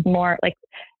think it was more like,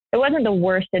 it wasn't the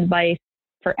worst advice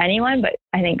for anyone, but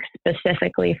I think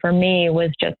specifically for me was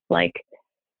just like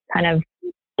kind of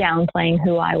downplaying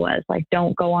who I was. Like,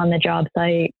 don't go on the job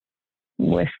site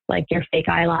with like your fake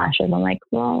eyelashes. I'm like,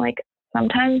 well, like,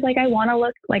 sometimes, like, I want to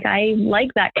look like I like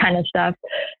that kind of stuff.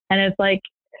 And it's like,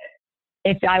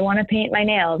 if I want to paint my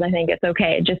nails, I think it's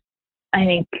okay. I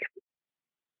think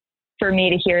for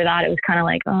me to hear that, it was kind of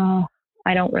like, oh,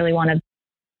 I don't really want to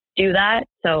do that.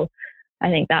 So I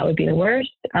think that would be the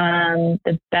worst.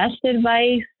 The best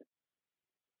advice,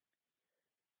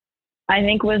 I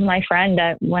think, was my friend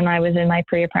that when I was in my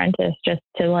pre-apprentice, just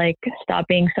to like stop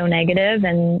being so negative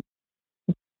and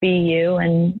be you,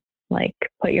 and like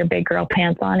put your big girl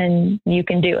pants on and you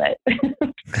can do it.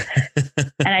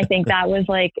 And I think that was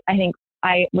like, I think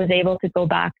I was able to go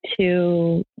back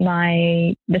to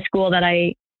the school that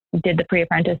I did the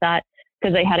pre-apprentice at,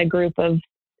 because I had a group of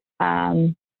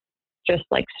just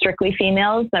like strictly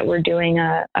females that were doing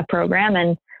a program.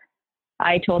 And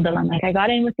I told them, I'm like, I got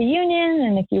in with the union,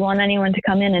 and if you want anyone to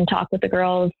come in and talk with the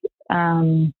girls,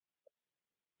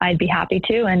 I'd be happy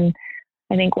to. And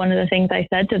I think one of the things I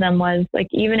said to them was like,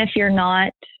 even if you're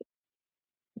not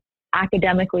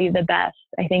academically the best,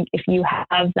 I think if you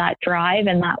have that drive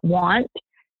and that want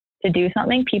to do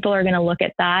something, people are going to look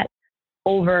at that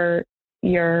over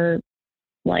your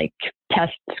like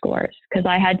test scores. Cause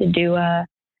I had to do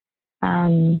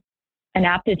an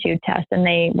aptitude test,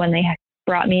 and when they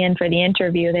brought me in for the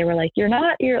interview, they were like, your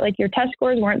test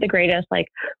scores weren't the greatest. Like,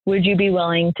 would you be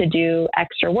willing to do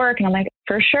extra work? And I'm like,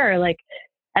 for sure. Like,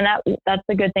 and that's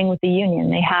the good thing with the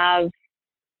union. They have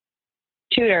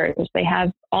tutors, they have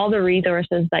all the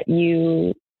resources that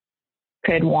you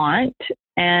could want.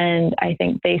 And I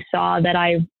think they saw that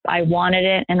I wanted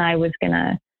it and I was going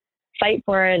to fight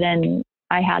for it. And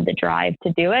I had the drive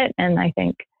to do it. And I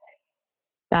think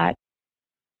that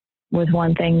was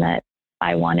one thing that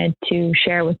I wanted to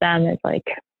share with them, is like,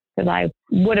 because I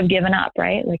would have given up,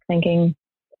 right? Like thinking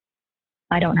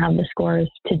I don't have the scores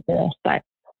to do this, but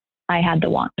I had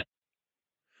the want.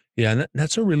 Yeah. And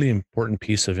that's a really important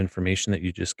piece of information that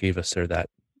you just gave us there, that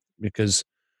because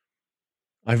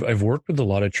I've worked with a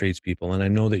lot of tradespeople, and I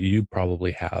know that you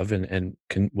probably have, and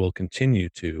will continue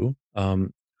to,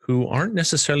 who aren't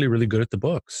necessarily really good at the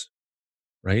books,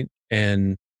 right?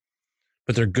 But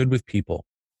they're good with people,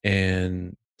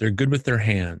 and they're good with their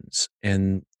hands,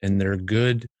 and they're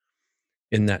good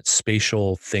in that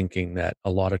spatial thinking that a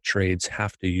lot of trades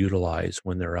have to utilize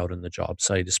when they're out on the job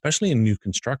site, especially in new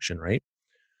construction, right?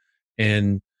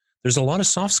 And there's a lot of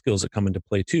soft skills that come into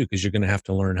play too, because you're going to have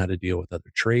to learn how to deal with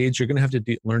other trades. You're going to have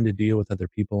to learn to deal with other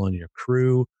people on your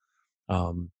crew.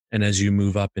 And as you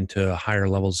move up into higher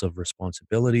levels of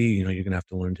responsibility, you're going to have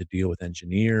to learn to deal with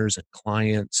engineers and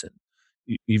clients and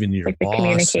even your Like the boss.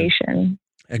 communication.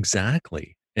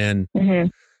 Exactly. And Mm-hmm.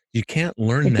 you can't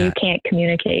learn if that. You can't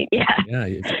communicate. Yeah. Yeah.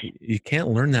 You can't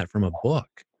learn that from a book.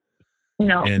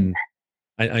 No. And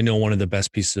I know one of the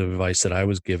best pieces of advice that I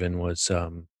was given was,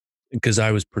 because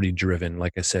I was pretty driven,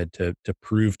 like I said, to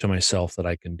prove to myself that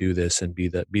I can do this and be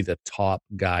the top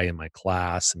guy in my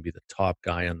class and be the top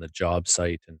guy on the job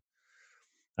site. And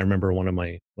I remember one of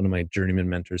my journeyman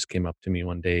mentors came up to me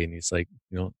one day, and he's like,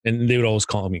 and they would always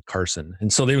call me Carson.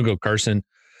 And so they would go, Carson,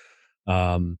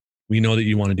 we know that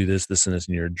you want to do this, this, and this,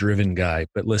 and you're a driven guy,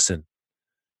 but listen,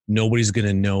 nobody's going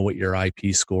to know what your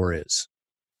IP score is.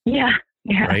 Yeah.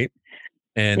 Yeah. Right.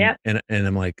 And, yep. and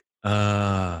I'm like,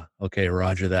 okay,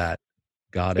 Roger that.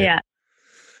 Got it. Yeah.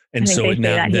 And so it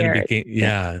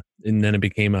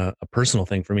became a personal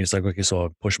thing for me. It's like, okay, so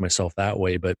I'll push myself that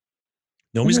way, but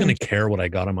nobody's going to care what I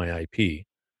got on my IP.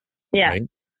 Yeah. Right.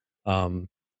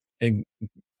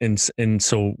 And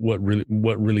so what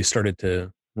really started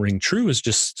to ring true is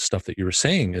just stuff that you were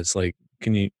saying, is like,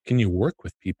 can you work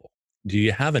with people? Do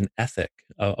you have an ethic,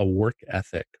 a work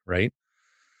ethic? Right.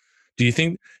 Do you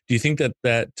think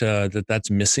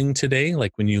that's missing today?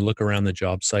 Like when you look around the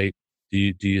job site,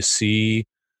 do you see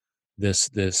this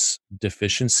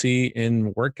deficiency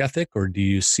in work ethic, or do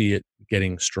you see it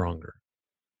getting stronger?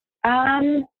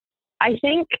 I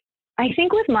think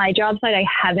with my job site, I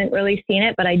haven't really seen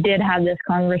it, but I did have this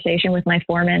conversation with my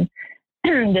foreman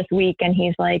this week, and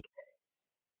he's like,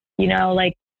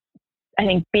 like, I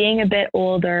think being a bit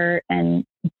older and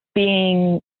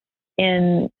being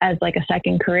in as like a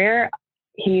second career,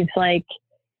 he's like,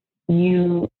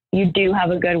 you do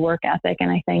have a good work ethic.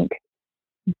 And I think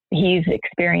he's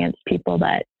experienced people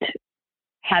that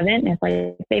haven't. It's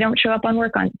like they don't show up to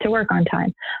work on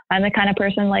time. I'm the kind of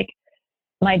person, like,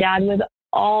 my dad was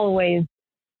always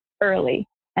early,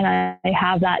 and I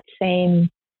have that same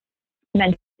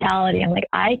mentality. I'm like,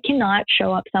 I cannot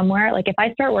show up somewhere. Like if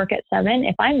I start work at 7,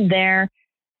 if I'm there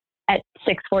at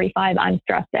 6:45, I'm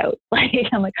stressed out. Like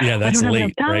I'm like, yeah, that's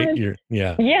late, right?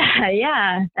 Yeah.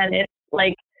 And it's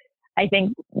like, I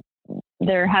think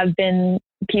there have been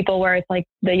people where it's like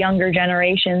the younger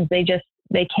generations, they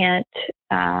can't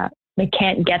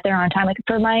get there on time. Like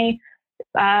for my,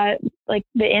 like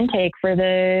the intake for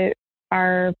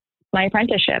my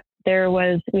apprenticeship,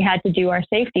 we had to do our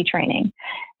safety training,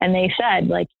 and they said,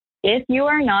 like, if you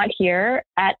are not here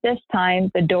at this time,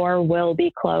 the door will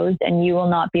be closed and you will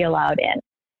not be allowed in.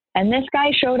 And this guy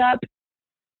showed up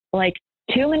like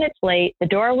 2 minutes late. The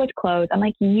door was closed. I'm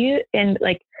like, and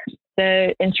like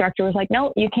the instructor was like,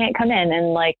 no, you can't come in.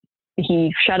 And like,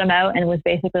 he shut him out and was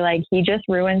basically like, he just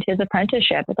ruined his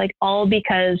apprenticeship. It's like all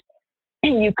because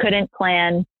you couldn't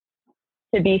plan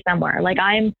to be somewhere. Like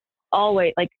I'm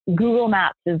always like, Google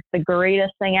Maps is the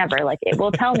greatest thing ever. Like it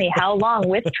will tell me how long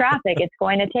with traffic it's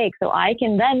going to take. So I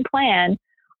can then plan,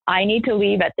 I need to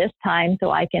leave at this time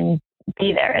so I can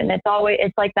be there. And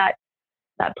it's like that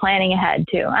planning ahead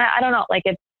too. I don't know, like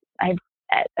I've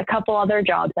at a couple other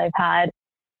jobs I've had,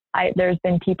 there's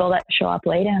been people that show up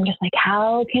late, and I'm just like,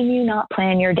 how can you not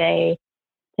plan your day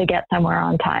to get somewhere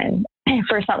on time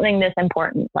for something this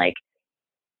important? Like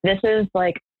this is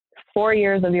like 4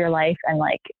 years of your life, and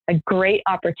like a great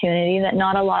opportunity that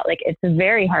not a lot, like it's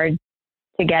very hard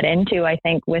to get into, I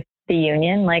think, with the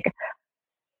union. Like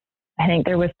I think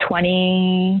there was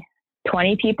 20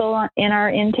 20 people in our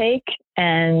intake,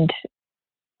 and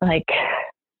like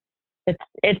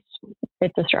it's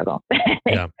a struggle.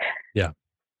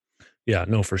 Yeah,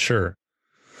 no, for sure.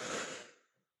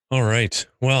 All right.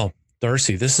 Well,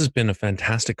 Darci, this has been a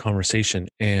fantastic conversation,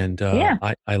 and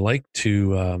I like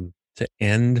to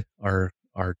end our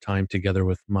time together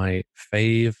with my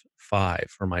fave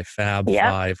five, or my fab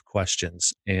five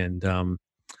questions. And are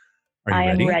you ready? I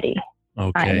am ready.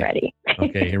 Okay. I am ready.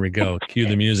 Okay, here we go. Cue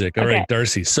the music. All right,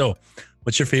 Darci. So,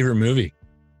 what's your favorite movie?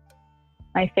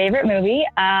 My favorite movie.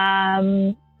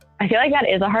 I feel like that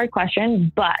is a hard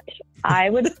question, but I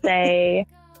would say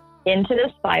Into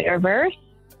the Spider-Verse.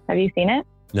 Have you seen it?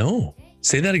 No.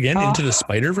 Say that again. Into the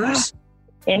Spider-Verse?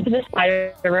 Into the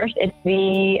Spider-Verse. It's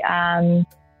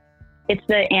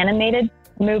the animated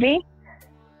movie.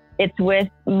 It's with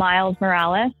Miles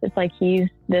Morales. It's like he's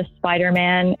this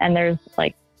Spider-Man, and there's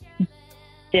like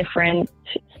different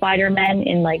Spider-Men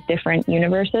in like different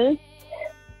universes.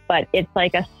 But it's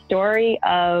like a story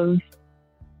of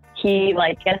he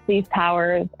like gets these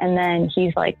powers, and then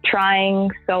he's like trying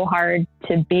so hard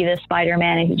to be the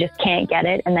Spider-Man, and he just can't get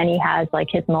it. And then he has like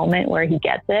his moment where he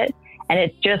gets it. And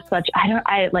it's just such, I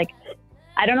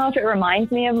don't know if it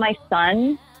reminds me of my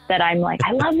son, that I'm like,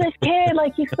 I love this kid.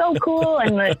 Like, he's so cool.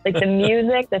 And like the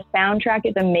music, the soundtrack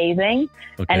is amazing.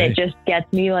 Okay. And it just gets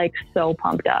me like so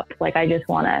pumped up. Like, I just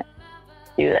want to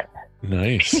do this.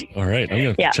 Nice. All right. I'm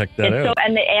going to check that out. So,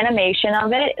 and the animation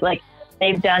of it, like,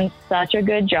 they've done such a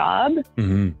good job.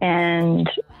 Mm-hmm. And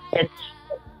it's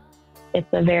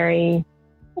a very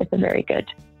good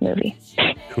movie.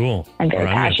 Cool. I'm very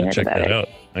passionate about it.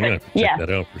 I'm going to check that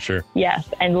out for sure. Yes.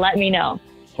 And let me know.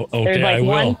 Okay, there's like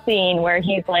one will. scene where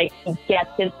he's like, he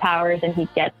gets his powers, and he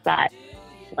gets that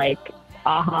like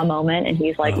aha moment, and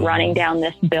he's like running down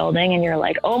this building, and you're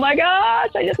like, oh my gosh,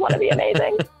 I just want to be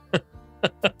amazing.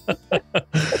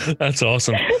 That's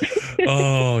awesome.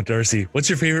 Oh, Darci, what's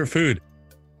your favorite food?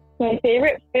 My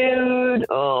favorite food?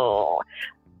 Oh,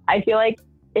 I feel like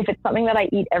if it's something that I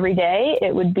eat every day,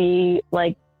 it would be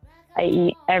like, I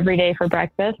eat every day for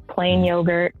breakfast, plain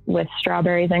yogurt with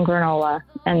strawberries and granola.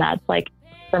 And that's like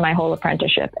for my whole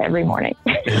apprenticeship every morning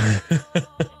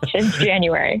since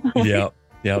January. Yeah.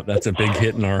 That's a big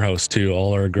hit in our house too.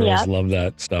 All our girls love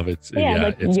that stuff. It's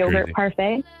yogurt crazy.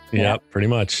 Parfait. Yeah, pretty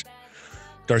much.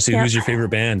 Darci, who's your favorite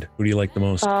band? Who do you like the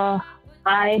most?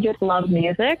 I just love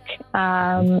music.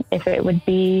 If it would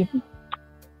be,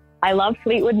 I love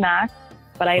Fleetwood Mac,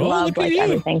 but I love like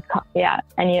everything. Yeah.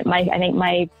 And I think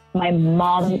my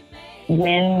mom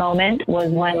win moment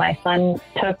was when my son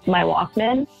took my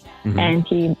Walkman and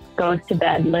he goes to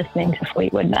bed listening to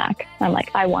Fleetwood Mac. I'm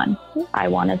like, I won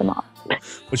as a mom.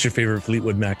 What's your favorite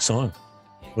Fleetwood Mac song?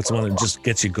 What's the one that just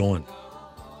gets you going?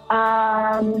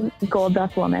 Gold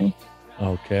Dust Woman.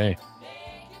 Okay.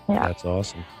 Yeah. That's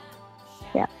awesome.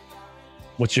 Yeah.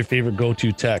 What's your favorite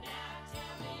go-to tech?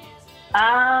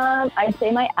 I'd say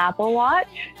my Apple Watch.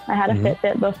 I had a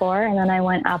Fitbit before, and then I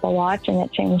went Apple Watch, and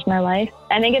it changed my life.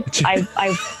 I think it's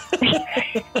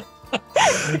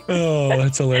Oh,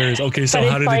 that's hilarious. Okay, so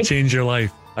how did it change your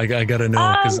life? I gotta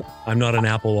know, because I'm not an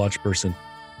Apple Watch person.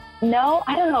 No,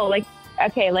 I don't know. Like,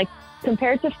 okay, like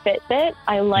compared to Fitbit,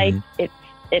 I like it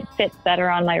fits better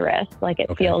on my wrist. Like,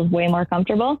 it feels way more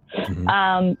comfortable.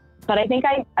 But I think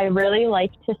I really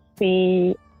like to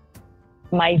see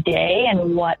my day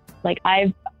and what, like,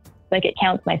 it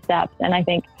counts my steps. And I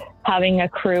think having a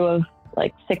crew of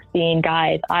like 16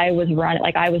 guys, I was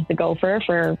the gopher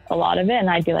for a lot of it. And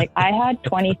I'd be like, I had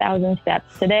 20,000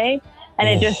 steps today. And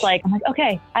it just like, I'm like,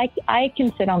 okay, I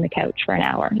can sit on the couch for an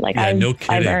hour. Like, I've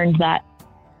earned that.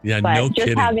 Yeah, but no just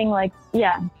kidding. Having like,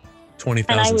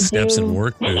 20,000 steps in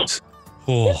work boots.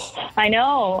 Oh. I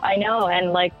know.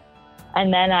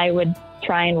 And then I would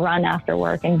try and run after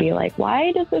work and be like,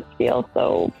 why does this feel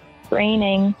so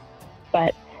draining?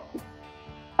 But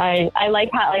I like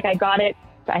how, like, I got it,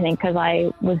 I think, because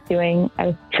I was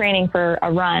training for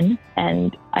a run,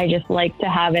 and I just like to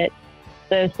have it,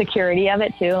 the security of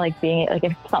it too, like being, like,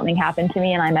 if something happened to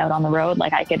me and I'm out on the road,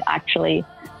 like, I could actually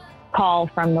call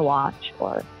from the watch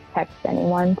or text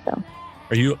anyone. So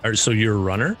so you're a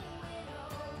runner?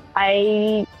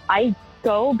 I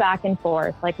go back and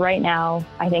forth. Like, right now,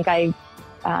 I think I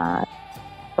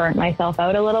burnt myself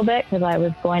out a little bit because I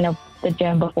was going to the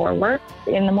gym before work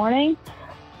in the morning,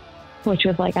 which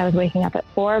was like, I was waking up at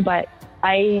 4, but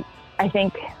I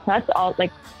think that's all,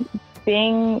 like,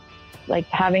 being, like,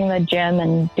 having the gym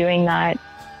and doing that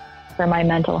for my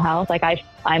mental health. Like,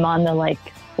 I'm on the, like,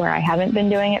 where I haven't been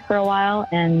doing it for a while,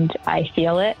 and I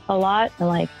feel it a lot, and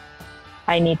like,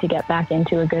 I need to get back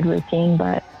into a good routine,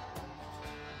 but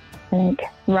I think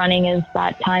running is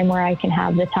that time where I can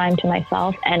have the time to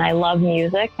myself, and I love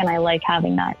music and I like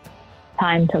having that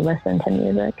time to listen to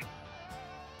music.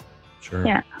 Sure.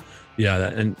 Yeah. Yeah.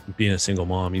 And being a single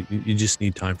mom, you just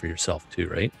need time for yourself too,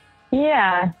 right?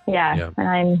 Yeah. And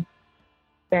I'm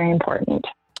very important.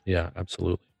 Yeah,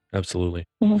 absolutely. Absolutely.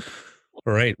 Mm-hmm.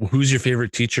 All right. Well, who's your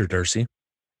favorite teacher, Darci?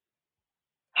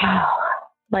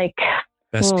 Like,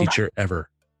 Best teacher ever.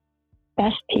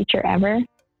 Best teacher ever.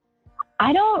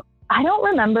 I don't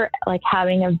remember like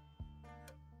having a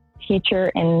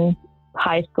teacher in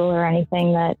high school or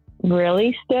anything that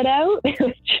really stood out,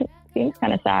 which seems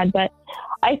kind of sad, but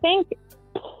I think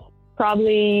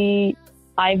probably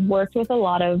I've worked with a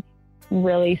lot of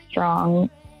really strong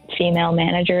female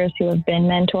managers who have been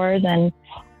mentors, and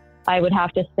I would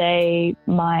have to say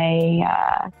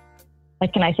my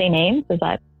can I say names? Is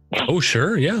that Oh,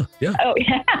 sure. Yeah. Oh,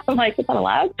 yeah. I'm like, is that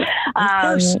allowed? Of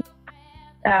course.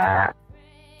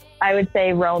 I would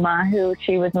say Roma,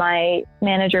 she was my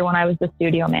manager when I was the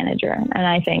studio manager. And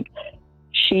I think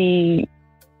she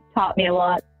taught me a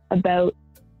lot about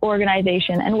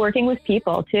organization and working with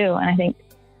people too. And I think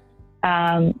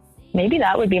maybe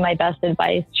that would be my best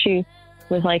advice. She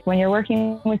was like, when you're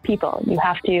working with people,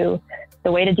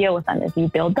 the way to deal with them is you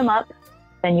build them up,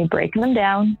 then you break them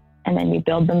down, and then you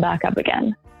build them back up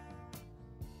again.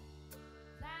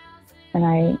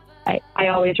 And I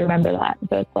always remember that.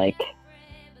 So it's like,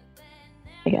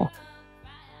 I guess,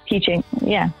 teaching.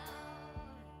 Yeah.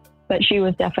 But she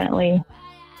was definitely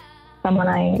someone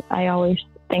I always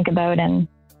think about, and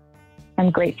I'm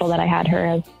grateful that I had her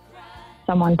as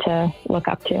someone to look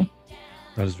up to.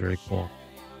 That is very cool.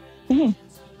 Mm-hmm.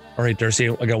 All right,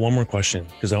 Darci, I got one more question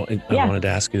because I wanted to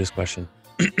ask you this question.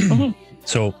 Mm-hmm.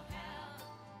 So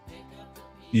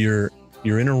you're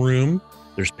in a room,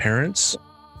 there's parents,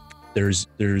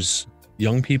 there's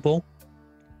young people,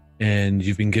 and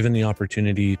you've been given the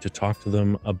opportunity to talk to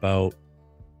them about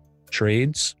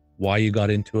trades, why you got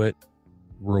into it,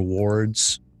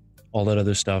 rewards, all that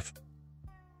other stuff.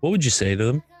 What would you say to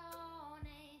them?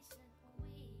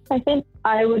 I think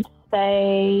I would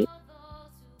say,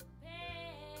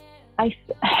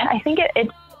 I think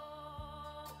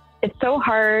it's so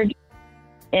hard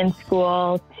in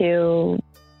school to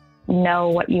know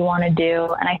what you want to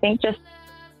do. And I think just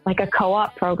like a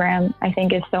co-op program, I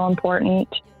think is so important.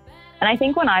 And I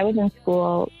think when I was in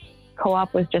school,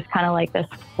 co-op was just kind of like this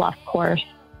fluff course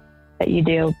that you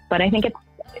do. But I think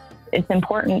it's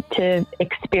important to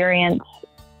experience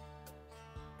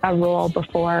a role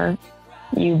before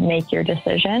you make your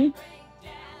decision.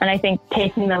 And I think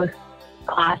taking those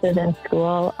classes in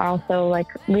school are also like,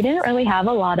 we didn't really have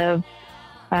a lot of,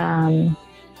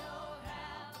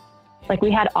 like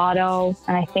we had auto,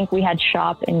 and I think we had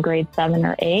shop in grade 7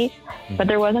 or 8, but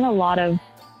there wasn't a lot of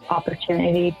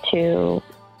opportunity to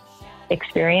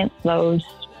experience those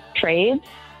trades.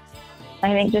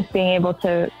 I think just being able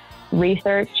to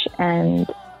research and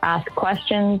ask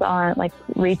questions on, like,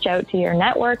 reach out to your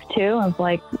network too of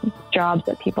like jobs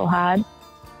that people had.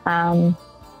 And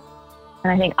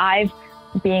I think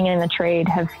being in the trade,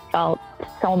 have felt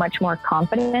so much more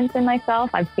confident in myself.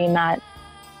 I've seen that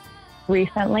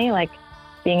recently, like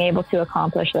being able to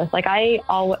accomplish this. Like I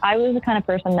was the kind of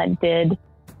person that did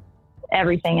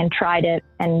everything and tried it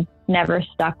and never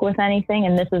stuck with anything.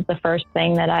 And this is the first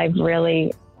thing that I've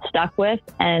really stuck with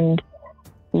and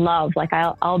love. Like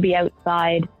I'll be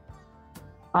outside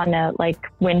on a like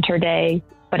winter day,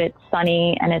 but it's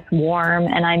sunny and it's warm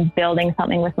and I'm building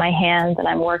something with my hands and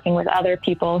I'm working with other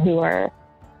people who are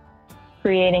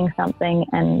creating something.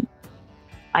 And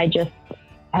I just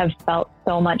have felt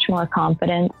so much more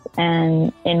confidence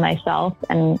and in myself.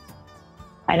 And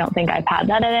I don't think I've had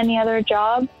that at any other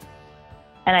job.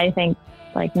 And I think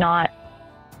like not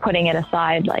putting it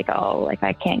aside, like, oh, like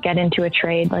I can't get into a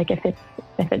trade. Like if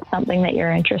it's something that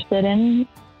you're interested in,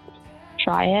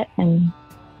 try it and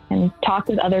talk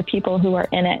with other people who are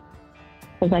in it.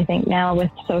 Because I think now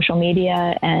with social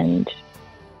media and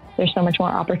there's so much more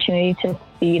opportunity to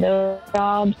see those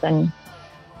jobs. And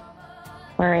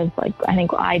whereas like, I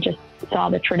think I just saw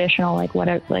the traditional, like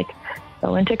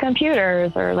go into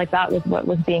computers, or like that was what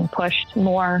was being pushed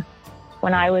more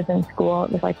when I was in school.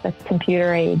 It was like the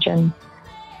computer age. And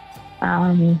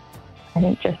I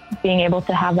think just being able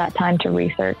to have that time to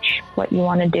research what you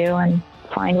want to do and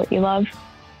find what you love.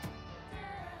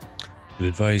 Good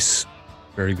advice.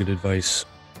 Very good advice.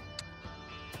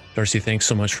 Darci, thanks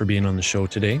so much for being on the show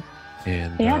today.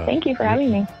 And yeah, thank you for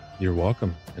having me. You're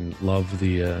welcome. And love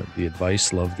the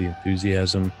advice, love the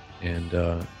enthusiasm, and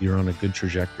you're on a good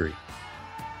trajectory.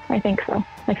 I think so.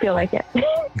 I feel like it.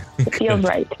 It feels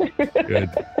right.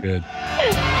 Good.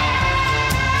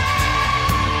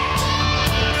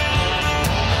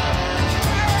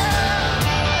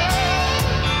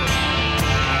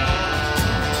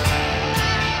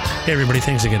 Hey, everybody.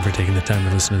 Thanks again for taking the time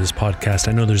to listen to this podcast.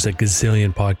 I know there's a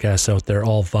gazillion podcasts out there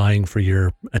all vying for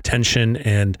your attention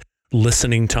and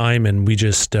listening time, and we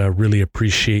just really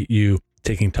appreciate you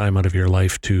taking time out of your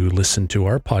life to listen to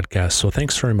our podcast. So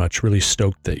thanks very much. Really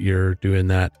stoked that you're doing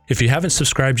that. If you haven't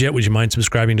subscribed yet, would you mind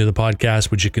subscribing to the podcast?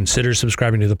 Would you consider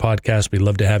subscribing to the podcast? We'd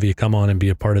love to have you come on and be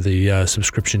a part of the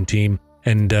subscription team.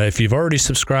 And if you've already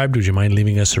subscribed, would you mind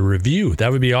leaving us a review?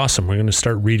 That would be awesome. We're going to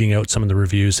start reading out some of the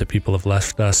reviews that people have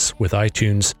left us with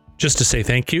iTunes just to say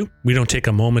thank you. We don't take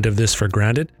a moment of this for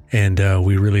granted. And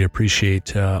we really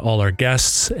appreciate all our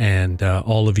guests and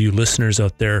all of you listeners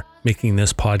out there making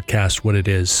this podcast what it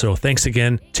is. So thanks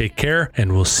again. Take care,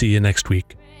 and we'll see you next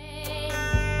week.